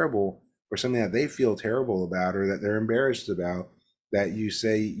something terrible, or something that they feel terrible about, or that they're embarrassed about, that you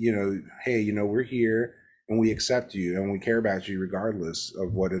say, hey, we're here and we accept you and we care about you regardless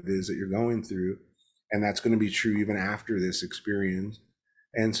of what it is that you're going through. And that's going to be true even after this experience.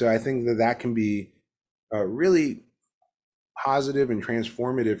 And so I think that that can be really positive and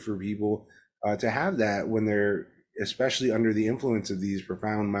transformative for people to have that when they're, especially under the influence of these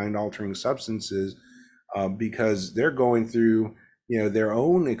profound mind altering substances, because they're going through their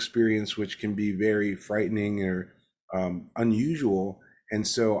own experience, which can be very frightening or unusual. And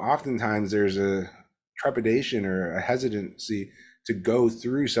so oftentimes there's a trepidation or a hesitancy to go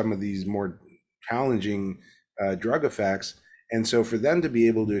through some of these more challenging drug effects. And so for them to be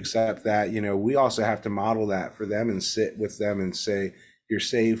able to accept that, we also have to model that for them and sit with them and say, you're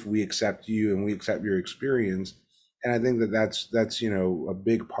safe, we accept you, and we accept your experience. And I think that that's a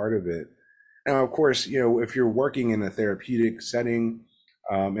big part of it. Now, of course, if you're working in a therapeutic setting,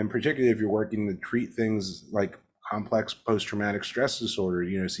 and particularly if you're working to treat things like complex post-traumatic stress disorder,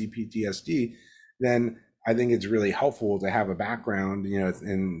 CPTSD, then I think it's really helpful to have a background,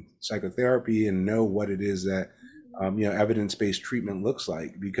 in psychotherapy, and know what it is that, evidence-based treatment looks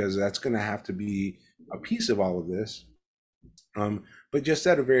like, because that's going to have to be a piece of all of this. But just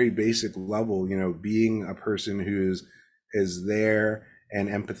at a very basic level, being a person who is there and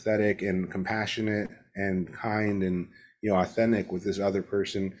empathetic and compassionate and kind and authentic with this other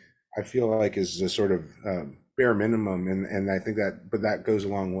person, I feel like is a sort of bare minimum, and I think that goes a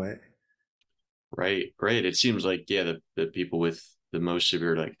long way. Right. It seems like, yeah, the people with the most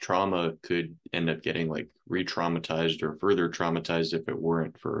severe like trauma could end up getting like re-traumatized or further traumatized if it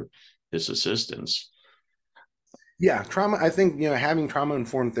weren't for this assistance. Yeah, trauma. I think having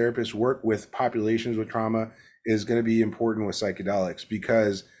trauma-informed therapists work with populations with trauma is going to be important with psychedelics,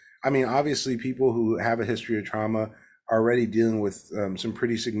 because I mean, obviously, people who have a history of trauma are already dealing with some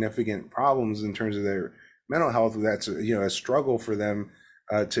pretty significant problems in terms of their mental health. That's a struggle for them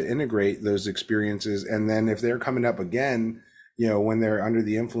to integrate those experiences, and then if they're coming up again, when they're under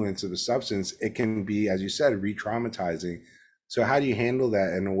the influence of a substance, it can be, as you said, re-traumatizing. So how do you handle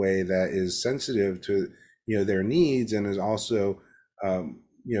that in a way that is sensitive to, their needs, and is also,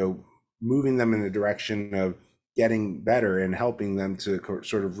 moving them in the direction of getting better and helping them to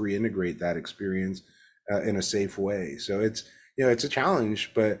sort of reintegrate that experience in a safe way. So it's a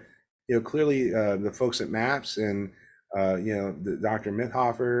challenge, but clearly the folks at MAPS and the Dr.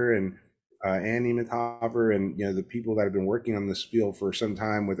 Mithofer and Annie Mithofer and the people that have been working on this field for some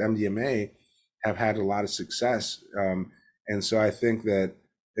time with MDMA have had a lot of success. And so I think that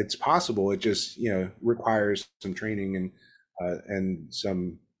it's possible. It just requires some training and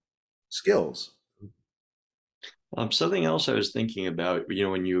some skills. Something else I was thinking about,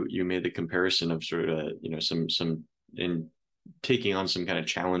 when you made the comparison of sort of, some in taking on some kind of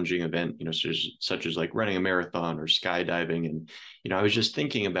challenging event, such as like running a marathon or skydiving. And, I was just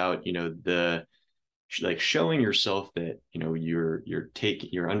thinking about, the like showing yourself that,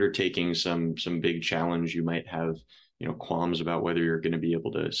 you're undertaking some big challenge. You might have, qualms about whether you're going to be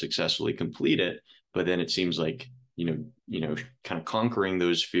able to successfully complete it. But then it seems like, kind of conquering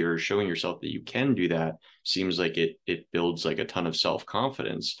those fears, showing yourself that you can do that seems like it builds like a ton of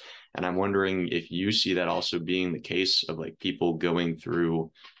self-confidence. And I'm wondering if you see that also being the case of like people going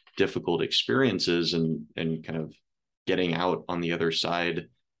through difficult experiences and kind of getting out on the other side,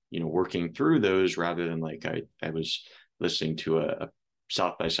 working through those, rather than like I was listening to a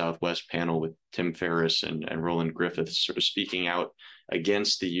South by Southwest panel with Tim Ferriss and Roland Griffiths sort of speaking out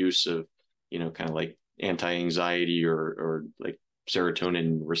against the use of, kind of like anti-anxiety or like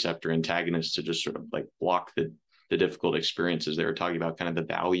serotonin receptor antagonists to just sort of like block the difficult experiences. They were talking about kind of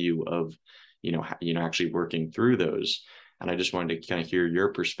the value of, actually working through those. And I just wanted to kind of hear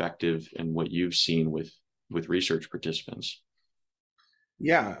your perspective and what you've seen with research participants.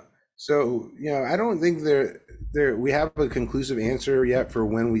 Yeah. So, I don't think we have a conclusive answer yet for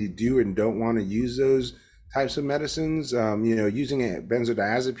when we do and don't want to use those types of medicines. Using a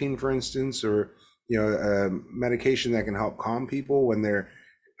benzodiazepine, for instance, or, a medication that can help calm people when they're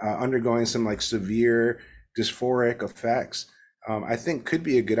undergoing some like severe dysphoric effects, I think could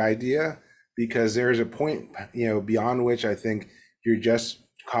be a good idea, because there's a point, beyond which I think you're just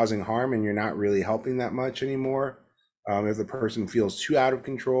causing harm and you're not really helping that much anymore. If the person feels too out of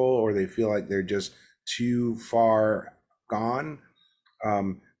control or they feel like they're just too far gone.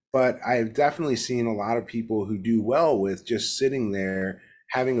 But I've definitely seen a lot of people who do well with just sitting there,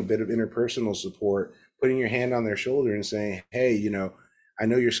 having a bit of interpersonal support, putting your hand on their shoulder and saying, "Hey, I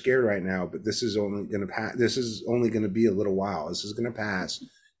know you're scared right now, but this is only going to pass. This is only going to be a little while. This is going to pass.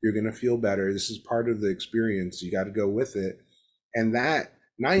 You're going to feel better. This is part of the experience. You got to go with it." And that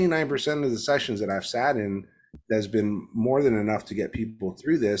 99% of the sessions that I've sat in, that's been more than enough to get people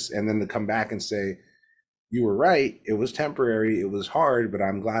through this, and then to come back and say, "You were right. It was temporary. It was hard, but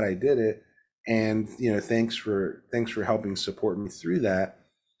I'm glad I did it. And thanks for helping support me through that."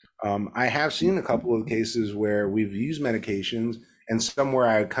 I have seen a couple of cases where we've used medications, and somewhere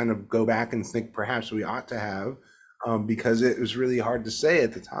I kind of go back and think perhaps we ought to have, because it was really hard to say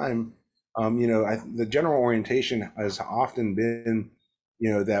at the time. The general orientation has often been,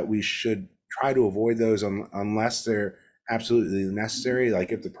 that we should try to avoid those unless they're absolutely necessary.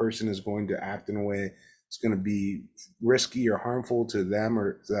 Like if the person is going to act in a way it's going to be risky or harmful to them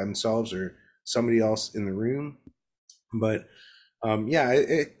or to themselves or somebody else in the room. But yeah,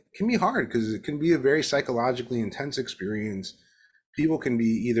 it can be hard because it can be a very psychologically intense experience. People can be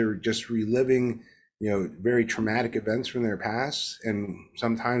either just reliving, very traumatic events from their past, and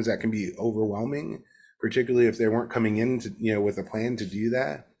sometimes that can be overwhelming, particularly if they weren't coming in to, with a plan to do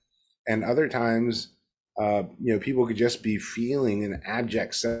that. And other times, people could just be feeling an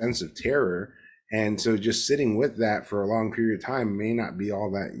abject sense of terror. And so just sitting with that for a long period of time may not be all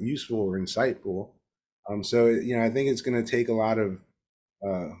that useful or insightful. So, I think it's going to take a lot of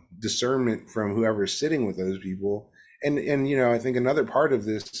discernment from whoever's sitting with those people. And I think another part of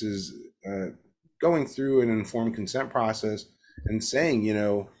this is going through an informed consent process and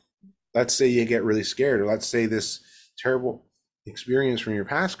saying, let's say you get really scared, or let's say this terrible experience from your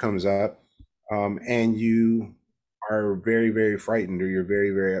past comes up, and you are very, very frightened, or you're very,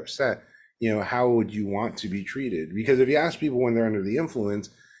 very upset. How would you want to be treated? Because if you ask people when they're under the influence,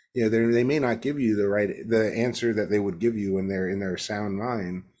 they may not give you the answer that they would give you when they're in their sound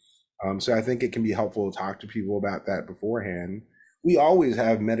mind. So I think it can be helpful to talk to people about that beforehand. We always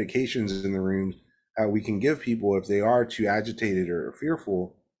have medications in the rooms we can give people if they are too agitated or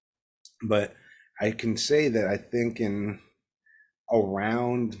fearful. But I can say that I think in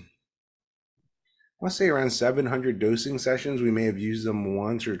around, I want to say around 700 dosing sessions, we may have used them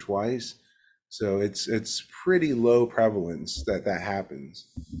once or twice. So it's pretty low prevalence that happens.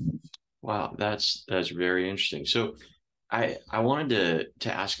 Wow, that's very interesting. So I wanted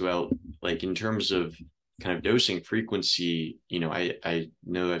to ask about, like, in terms of kind of dosing frequency. I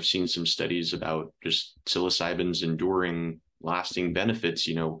know I've seen some studies about just psilocybin's enduring lasting benefits,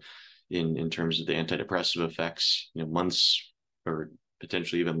 in terms of the antidepressive effects, months or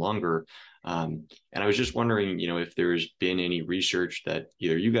potentially even longer. And I was just wondering, if there's been any research that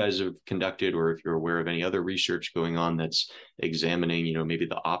either you guys have conducted, or if you're aware of any other research going on that's examining, maybe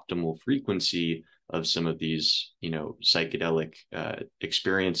the optimal frequency of some of these, psychedelic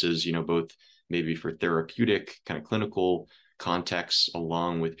experiences, both maybe for therapeutic kind of clinical contexts,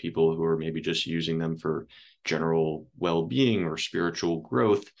 along with people who are maybe just using them for general well-being or spiritual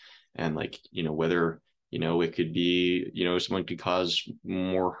growth. And, like, whether, it could be, someone could cause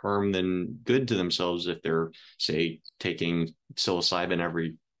more harm than good to themselves if they're, say, taking psilocybin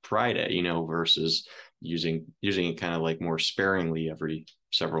every Friday, versus using it kind of like more sparingly every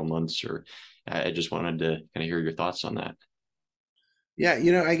several months. Or I just wanted to kind of hear your thoughts on that.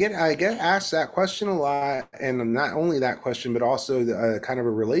 Yeah, I get asked that question a lot, and not only that question, but also kind of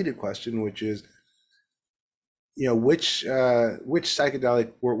a related question, which is, which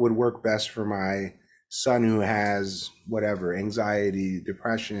psychedelic would work best for my son who has whatever anxiety,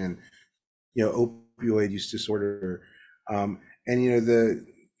 depression, opioid use disorder. And the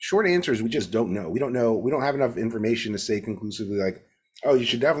short answer is we just don't know. We don't know. We don't have enough information to say conclusively, like, oh, you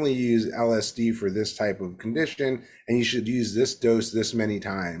should definitely use LSD for this type of condition, and you should use this dose this many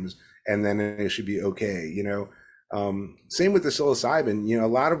times, and then it should be okay. Same with the psilocybin. A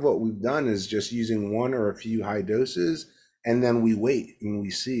lot of what we've done is just using one or a few high doses, and then we wait and we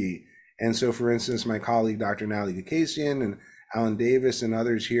see. And so, for instance, my colleague, Dr. Natalie Gakasian and Alan Davis and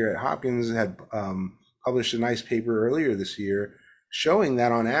others here at Hopkins had published a nice paper earlier this year showing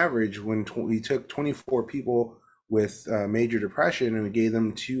that on average, when we took 24 people with major depression and we gave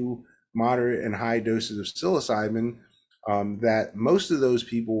them two moderate and high doses of psilocybin, that most of those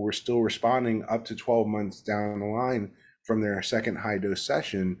people were still responding up to 12 months down the line from their second high dose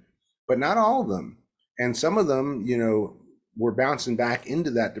session, but not all of them. And some of them, were bouncing back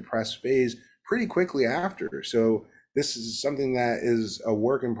into that depressed phase pretty quickly after. So this is something that is a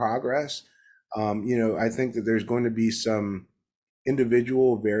work in progress. I think that there's going to be some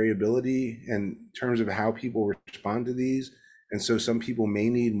individual variability in terms of how people respond to these. And so some people may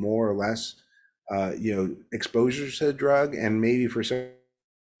need more or less, exposures to the drug. And maybe for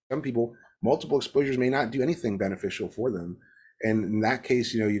some people, multiple exposures may not do anything beneficial for them. And in that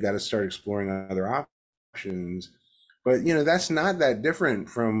case, you got to start exploring other options. But, that's not that different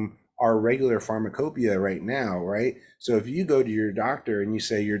from our regular pharmacopoeia right now, right? So if you go to your doctor and you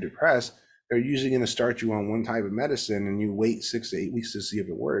say you're depressed, they're usually going to start you on one type of medicine and you wait 6 to 8 weeks to see if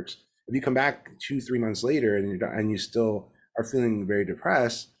it works. If you come back 2, 3 months later and you still are feeling very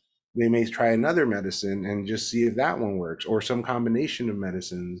depressed, they may try another medicine and just see if that one works, or some combination of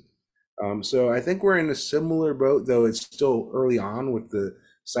medicines. So I think we're in a similar boat, though it's still early on with the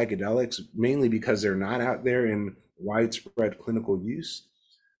psychedelics, mainly because they're not out there in widespread clinical use.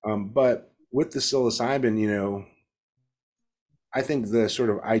 But with the psilocybin, I think the sort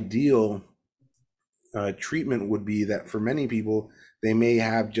of ideal treatment would be that for many people, they may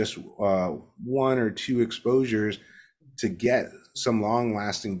have just one or two exposures to get some long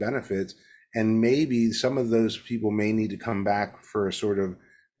lasting benefits. And maybe some of those people may need to come back for a sort of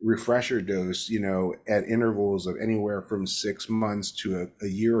refresher dose, at intervals of anywhere from 6 months to a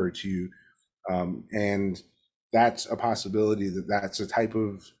year or two. And that's a possibility that's a type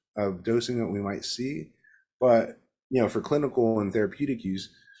of dosing that we might see. But, for clinical and therapeutic use,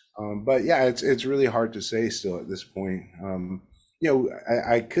 but yeah, it's really hard to say still at this point.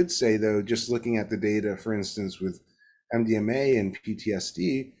 I could say though, just looking at the data, for instance, with MDMA and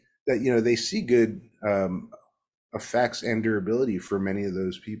PTSD, that they see good effects and durability for many of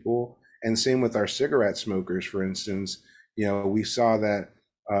those people. And same with our cigarette smokers, for instance. We saw that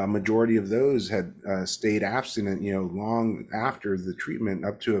a majority of those had stayed abstinent, long after the treatment,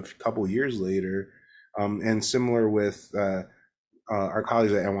 up to a couple years later. And similar with our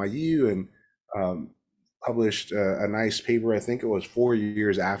colleagues at NYU, and published a nice paper, I think it was 4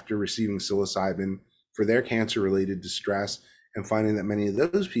 years after receiving psilocybin, for their cancer-related distress, and finding that many of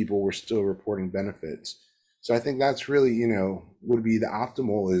those people were still reporting benefits. So I think that's really, would be the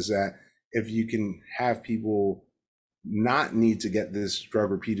optimal, is that if you can have people not need to get this drug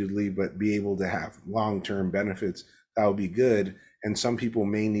repeatedly, but be able to have long-term benefits, that would be good. And some people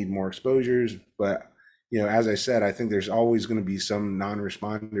may need more exposures, but as I said, I think there's always going to be some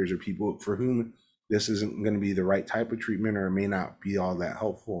non-responders or people for whom this isn't going to be the right type of treatment, or it may not be all that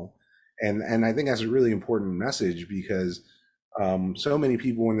helpful. And I think that's a really important message, because so many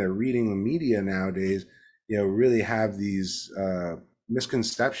people, when they're reading the media nowadays, really have these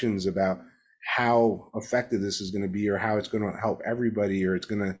misconceptions about how effective this is going to be, or how it's going to help everybody, or it's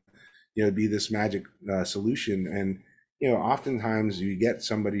going to be this magic solution. And oftentimes you get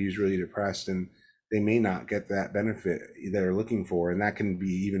somebody who's really depressed, and they may not get that benefit they're looking for, and that can be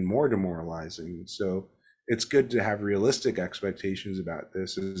even more demoralizing. So it's good to have realistic expectations about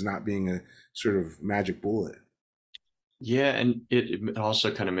this as not being a sort of magic bullet. Yeah, and it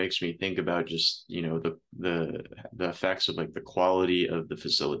also kind of makes me think about just, the effects of like the quality of the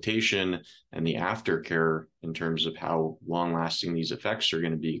facilitation and the aftercare in terms of how long lasting these effects are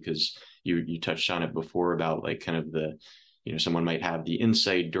going to be. Because you touched on it before about like kind of someone might have the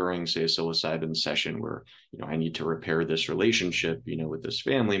insight during, say, a psilocybin session where, I need to repair this relationship, with this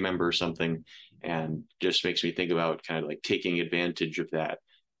family member or something. And just makes me think about kind of like taking advantage of that,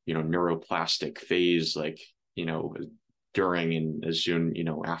 neuroplastic phase, like, during and as soon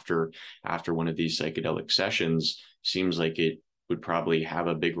after one of these psychedelic sessions. Seems like it would probably have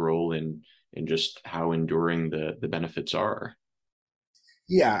a big role in just how enduring the benefits are.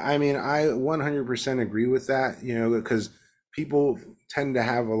 Yeah, I mean, I 100% agree with that, because people tend to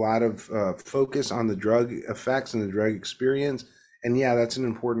have a lot of focus on the drug effects and the drug experience. And yeah, that's an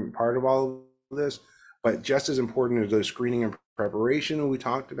important part of all of this. But just as important is the screening and preparation we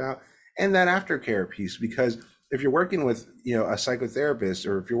talked about, and that aftercare piece. Because if you're working with, a psychotherapist,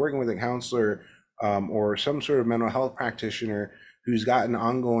 or if you're working with a counselor, or some sort of mental health practitioner who's got an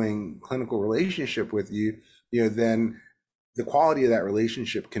ongoing clinical relationship with you, then the quality of that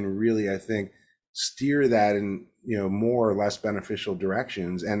relationship can really, I think, steer that in more or less beneficial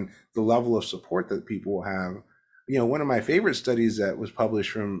directions, and the level of support that people will have. One of my favorite studies that was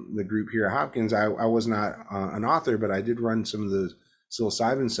published from the group here at Hopkins, I was not an author, but I did run some of the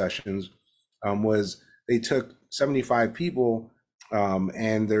psilocybin sessions, was they took 75 people,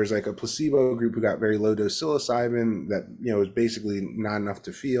 and there's like a placebo group who got very low dose psilocybin that was basically not enough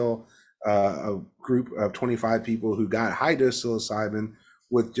to feel, a group of 25 people who got high dose psilocybin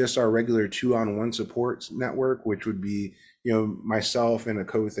with just our regular 2-on-1 support network, which would be, myself and a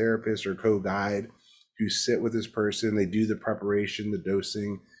co-therapist or co-guide who sit with this person. They do the preparation, the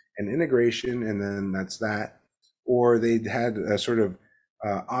dosing, and integration, and then that's that. Or they had a sort of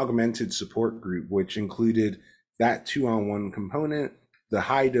augmented support group, which included that 2-on-1 component, the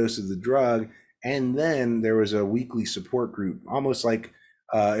high dose of the drug, and then there was a weekly support group, almost like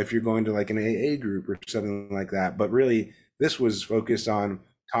if you're going to like an AA group or something like that. But really, this was focused on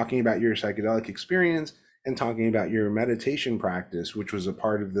talking about your psychedelic experience and talking about your meditation practice, which was a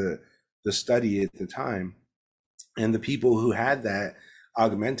part of the study at the time. And the people who had that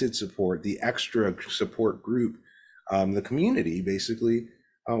augmented support, the extra support group, the community basically,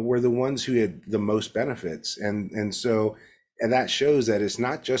 were the ones who had the most benefits. And that shows that it's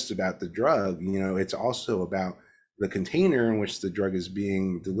not just about the drug, it's also about the container in which the drug is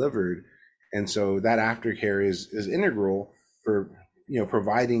being delivered. And so that aftercare is integral for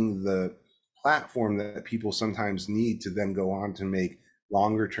providing the platform that people sometimes need to then go on to make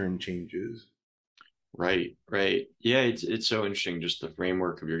longer term changes. Right, right. Yeah, it's so interesting just the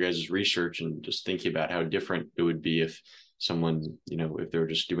framework of your guys' research and just thinking about how different it would be if someone, if they were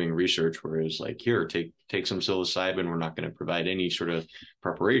just doing research where it was like, here, take some psilocybin, we're not going to provide any sort of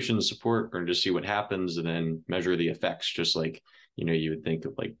preparation support, or just see what happens and then measure the effects, just like, you would think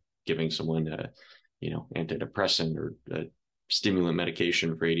of like giving someone a, antidepressant or a stimulant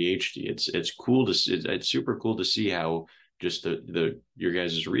medication for ADHD. It's cool to see, it's super cool to see how just the your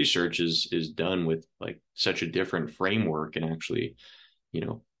guys' research is done with like such a different framework, and actually,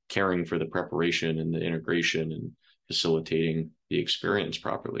 caring for the preparation and the integration and facilitating the experience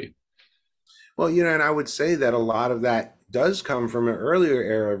properly. Well, and I would say that a lot of that does come from an earlier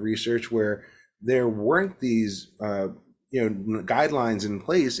era of research where there weren't these, guidelines in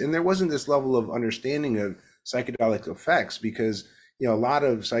place, and there wasn't this level of understanding of psychedelic effects, because, a lot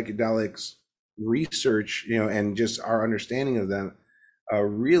of psychedelics research, and just our understanding of them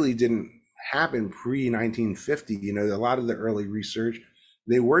really didn't happen pre 1950. A lot of the early research,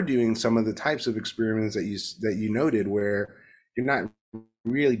 they were doing some of the types of experiments that you noted, where you're not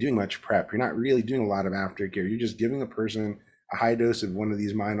really doing much prep. You're not really doing a lot of aftercare. You're just giving a person a high dose of one of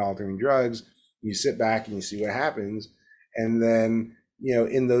these mind altering drugs. You sit back and you see what happens. And then,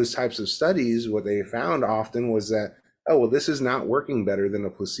 in those types of studies, what they found often was that, oh, well, this is not working better than a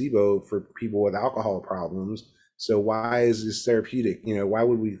placebo for people with alcohol problems. So why is this therapeutic? Why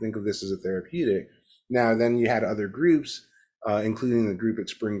would we think of this as a therapeutic? Now, then you had other groups, including the group at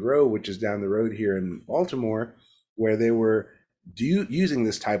Spring Grove, which is down the road here in Baltimore, where they were using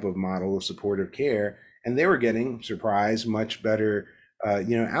this type of model of supportive care, and they were getting, surprise, much better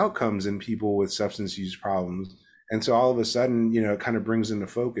outcomes in people with substance use problems. And so all of a sudden, it kind of brings into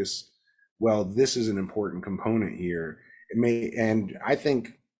focus, well, this is an important component here. And I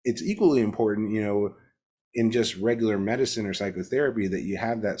think it's equally important, in just regular medicine or psychotherapy, that you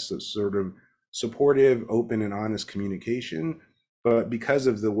have that sort of supportive, open, and honest communication. But because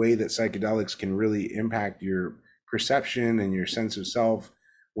of the way that psychedelics can really impact your perception and your sense of self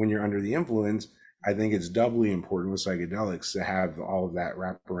when you're under the influence, I think it's doubly important with psychedelics to have all of that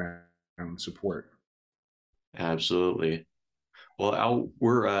wraparound support. Absolutely. Well, Al,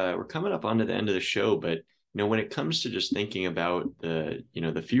 we're coming up onto the end of the show, but when it comes to just thinking about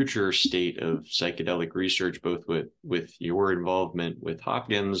the future state of psychedelic research, both with your involvement with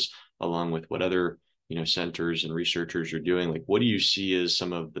Hopkins, along with what other centers and researchers are doing, like what do you see as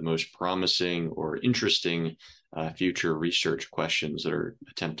some of the most promising or interesting future research questions that are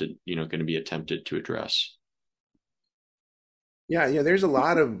going to be attempted to address? Yeah, there's a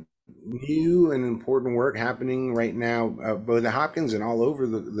lot of new and important work happening right now, both at Hopkins and all over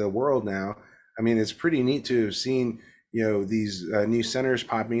the world now. I mean, it's pretty neat to have seen, these new centers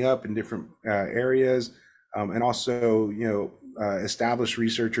popping up in different areas, and also, established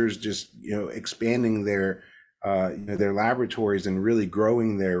researchers just, expanding their laboratories and really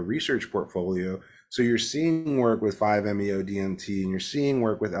growing their research portfolio. So you're seeing work with 5-MeO-DMT, and you're seeing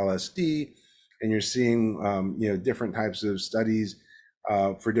work with LSD, and you're seeing different types of studies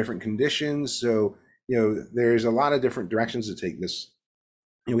for different conditions. So there's a lot of different directions to take this.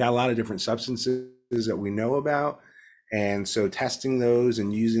 We got a lot of different substances that we know about, and so testing those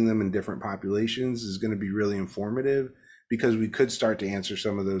and using them in different populations is going to be really informative, because we could start to answer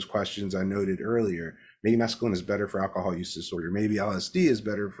some of those questions I noted earlier. Maybe mescaline is better for alcohol use disorder. Maybe LSD is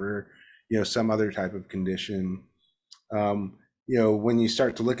better for some other type of condition. When you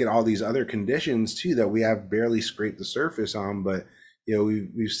start to look at all these other conditions too that we have barely scraped the surface on, but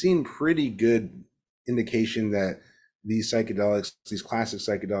we've seen pretty good indication that these psychedelics, these classic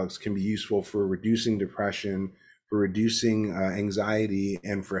psychedelics, can be useful for reducing depression, for reducing anxiety,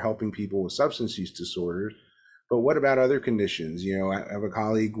 and for helping people with substance use disorders. But what about other conditions? I have a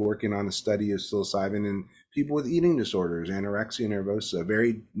colleague working on a study of psilocybin in people with eating disorders, anorexia nervosa, a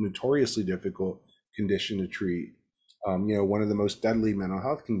very notoriously difficult condition to treat. One of the most deadly mental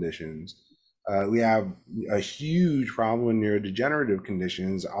health conditions. We have a huge problem in neurodegenerative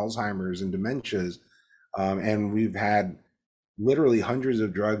conditions, Alzheimer's and dementias, and we've had literally hundreds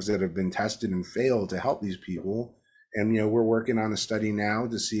of drugs that have been tested and failed to help these people. And we're working on a study now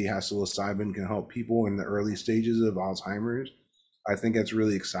to see how psilocybin can help people in the early stages of Alzheimer's. I think that's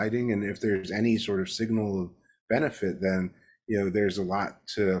really exciting, and if there's any sort of signal of benefit, then there's a lot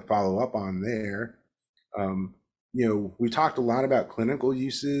to follow up on there. Um, we talked a lot about clinical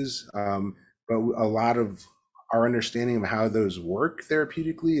uses, but a lot of our understanding of how those work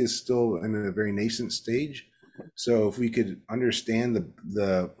therapeutically is still in a very nascent stage. So if we could understand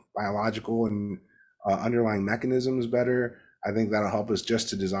the biological and underlying mechanisms better, I think that'll help us just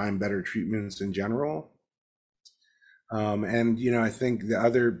to design better treatments in general. And I think the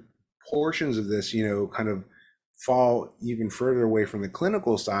other portions of this, kind of fall even further away from the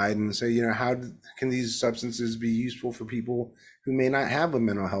clinical side and say, how can these substances be useful for people who may not have a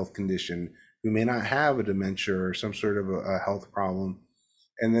mental health condition, who may not have a dementia or some sort of a health problem?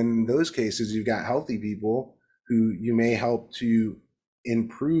 And then in those cases, you've got healthy people who you may help to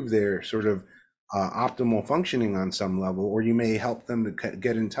improve their sort of optimal functioning on some level, or you may help them to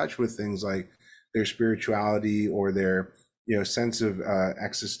get in touch with things like their spirituality or their sense of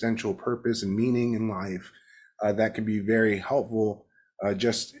existential purpose and meaning in life. That can be very helpful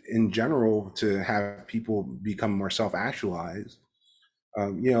just in general to have people become more self-actualized.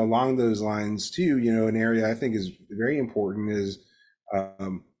 Along those lines too, an area I think is very important is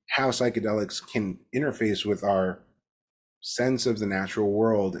how psychedelics can interface with our sense of the natural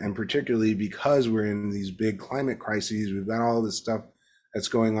world, and particularly because we're in these big climate crises, we've got all this stuff that's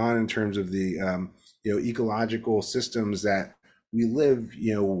going on in terms of the ecological systems that we live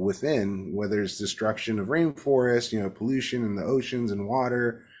within, whether it's destruction of rainforests, pollution in the oceans and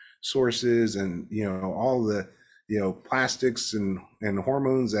water sources, and all the plastics and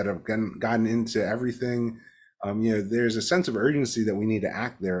hormones that have gotten into everything. There's a sense of urgency that we need to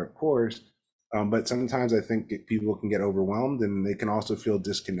act there, of course, but sometimes I think people can get overwhelmed and they can also feel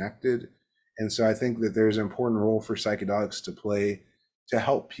disconnected. And so I think that there's an important role for psychedelics to play to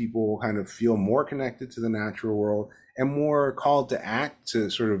help people kind of feel more connected to the natural world and more called to act, to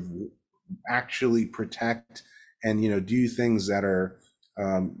sort of actually protect and do things that are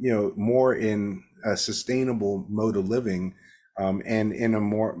more in a sustainable mode of living, and in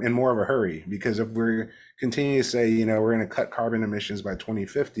more of a hurry. Because if we're continuing to say, we're going to cut carbon emissions by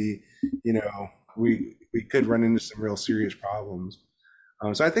 2050, we could run into some real serious problems.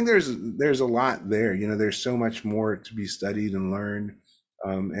 So I think there's a lot there. There's so much more to be studied and learned,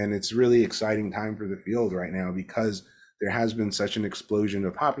 and it's really exciting time for the field right now because there has been such an explosion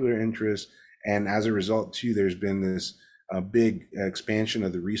of popular interest, and as a result, too, there's been this big expansion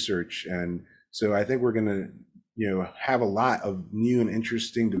of the research, and so I think we're going to, have a lot of new and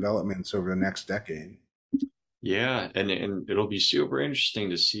interesting developments over the next decade. Yeah, and it'll be super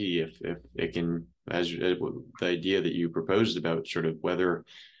interesting to see if it can, as the idea that you proposed about sort of whether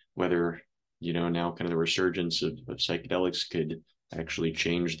now kind of the resurgence of psychedelics could actually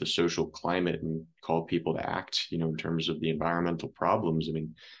change the social climate and call people to act, in terms of the environmental problems. I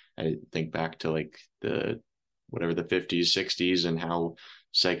mean, I think back to like the 50s, 60s, and how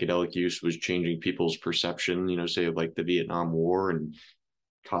psychedelic use was changing people's perception, say of like the Vietnam War, and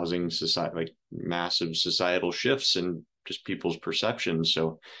causing society like massive societal shifts and just people's perceptions.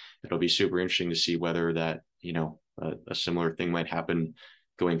 So it'll be super interesting to see whether that, a similar thing might happen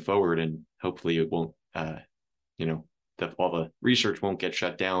going forward, and hopefully it won't, all the research won't get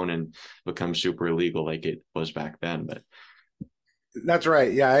shut down and become super illegal like it was back then. But That's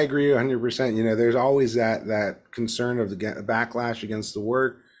right. Yeah, I agree 100%. There's always that concern of the backlash against the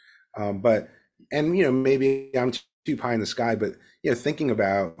work. But and maybe I'm too pie in the sky, but thinking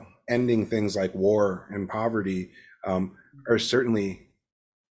about ending things like war and poverty are certainly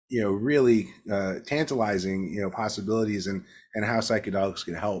really tantalizing possibilities, and how psychedelics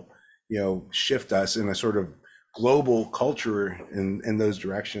can help shift us in a sort of global culture in those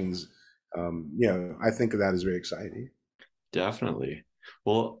directions. I think of that as very exciting. definitely.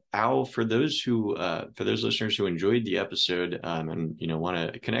 Well, Al, for those listeners who enjoyed the episode, and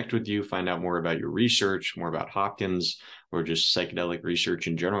want to connect with you, find out more about your research, more about Hopkins, or just psychedelic research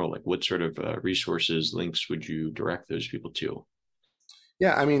in general, like what sort of resources, links would you direct those people to?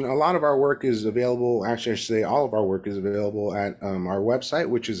 Yeah, I mean, a lot of our work is available. Actually, I should say all of our work is available at our website,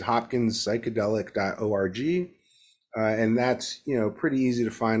 which is hopkinspsychedelic.org. And that's pretty easy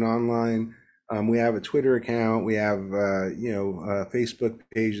to find online. We have a Twitter account. We have a Facebook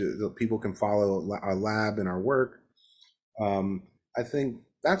page that people can follow our lab and our work. I think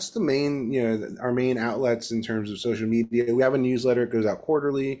that's the main, our main outlets in terms of social media. We have a newsletter; it goes out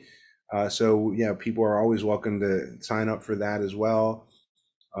quarterly. So people are always welcome to sign up for that as well.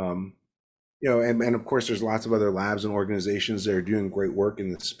 Um, and of course, there's lots of other labs and organizations that are doing great work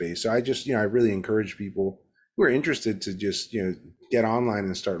in this space. So I just, I really encourage people who are interested to just, get online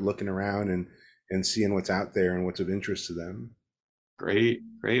and start looking around and seeing what's out there and what's of interest to them. Great,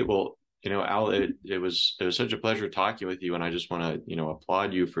 great. Well, Al, it was such a pleasure talking with you, and I just want to,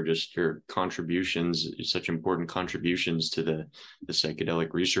 applaud you for just your contributions, such important contributions to the psychedelic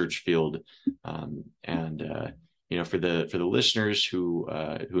research field. And for the listeners who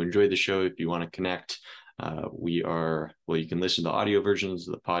enjoyed the show, if you want to connect, you can listen to audio versions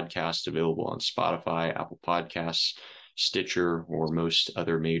of the podcast available on Spotify, Apple Podcasts, Stitcher, or most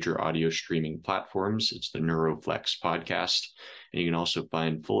other major audio streaming platforms. It's the NeuroFlex podcast. And you can also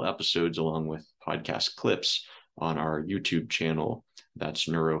find full episodes along with podcast clips on our YouTube channel. That's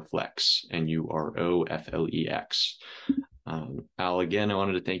NeuroFlex, NeuroFlex. Al, again, I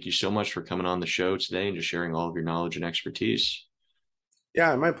wanted to thank you so much for coming on the show today and just sharing all of your knowledge and expertise.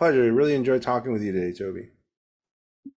 Yeah, my pleasure. I really enjoyed talking with you today, Toby.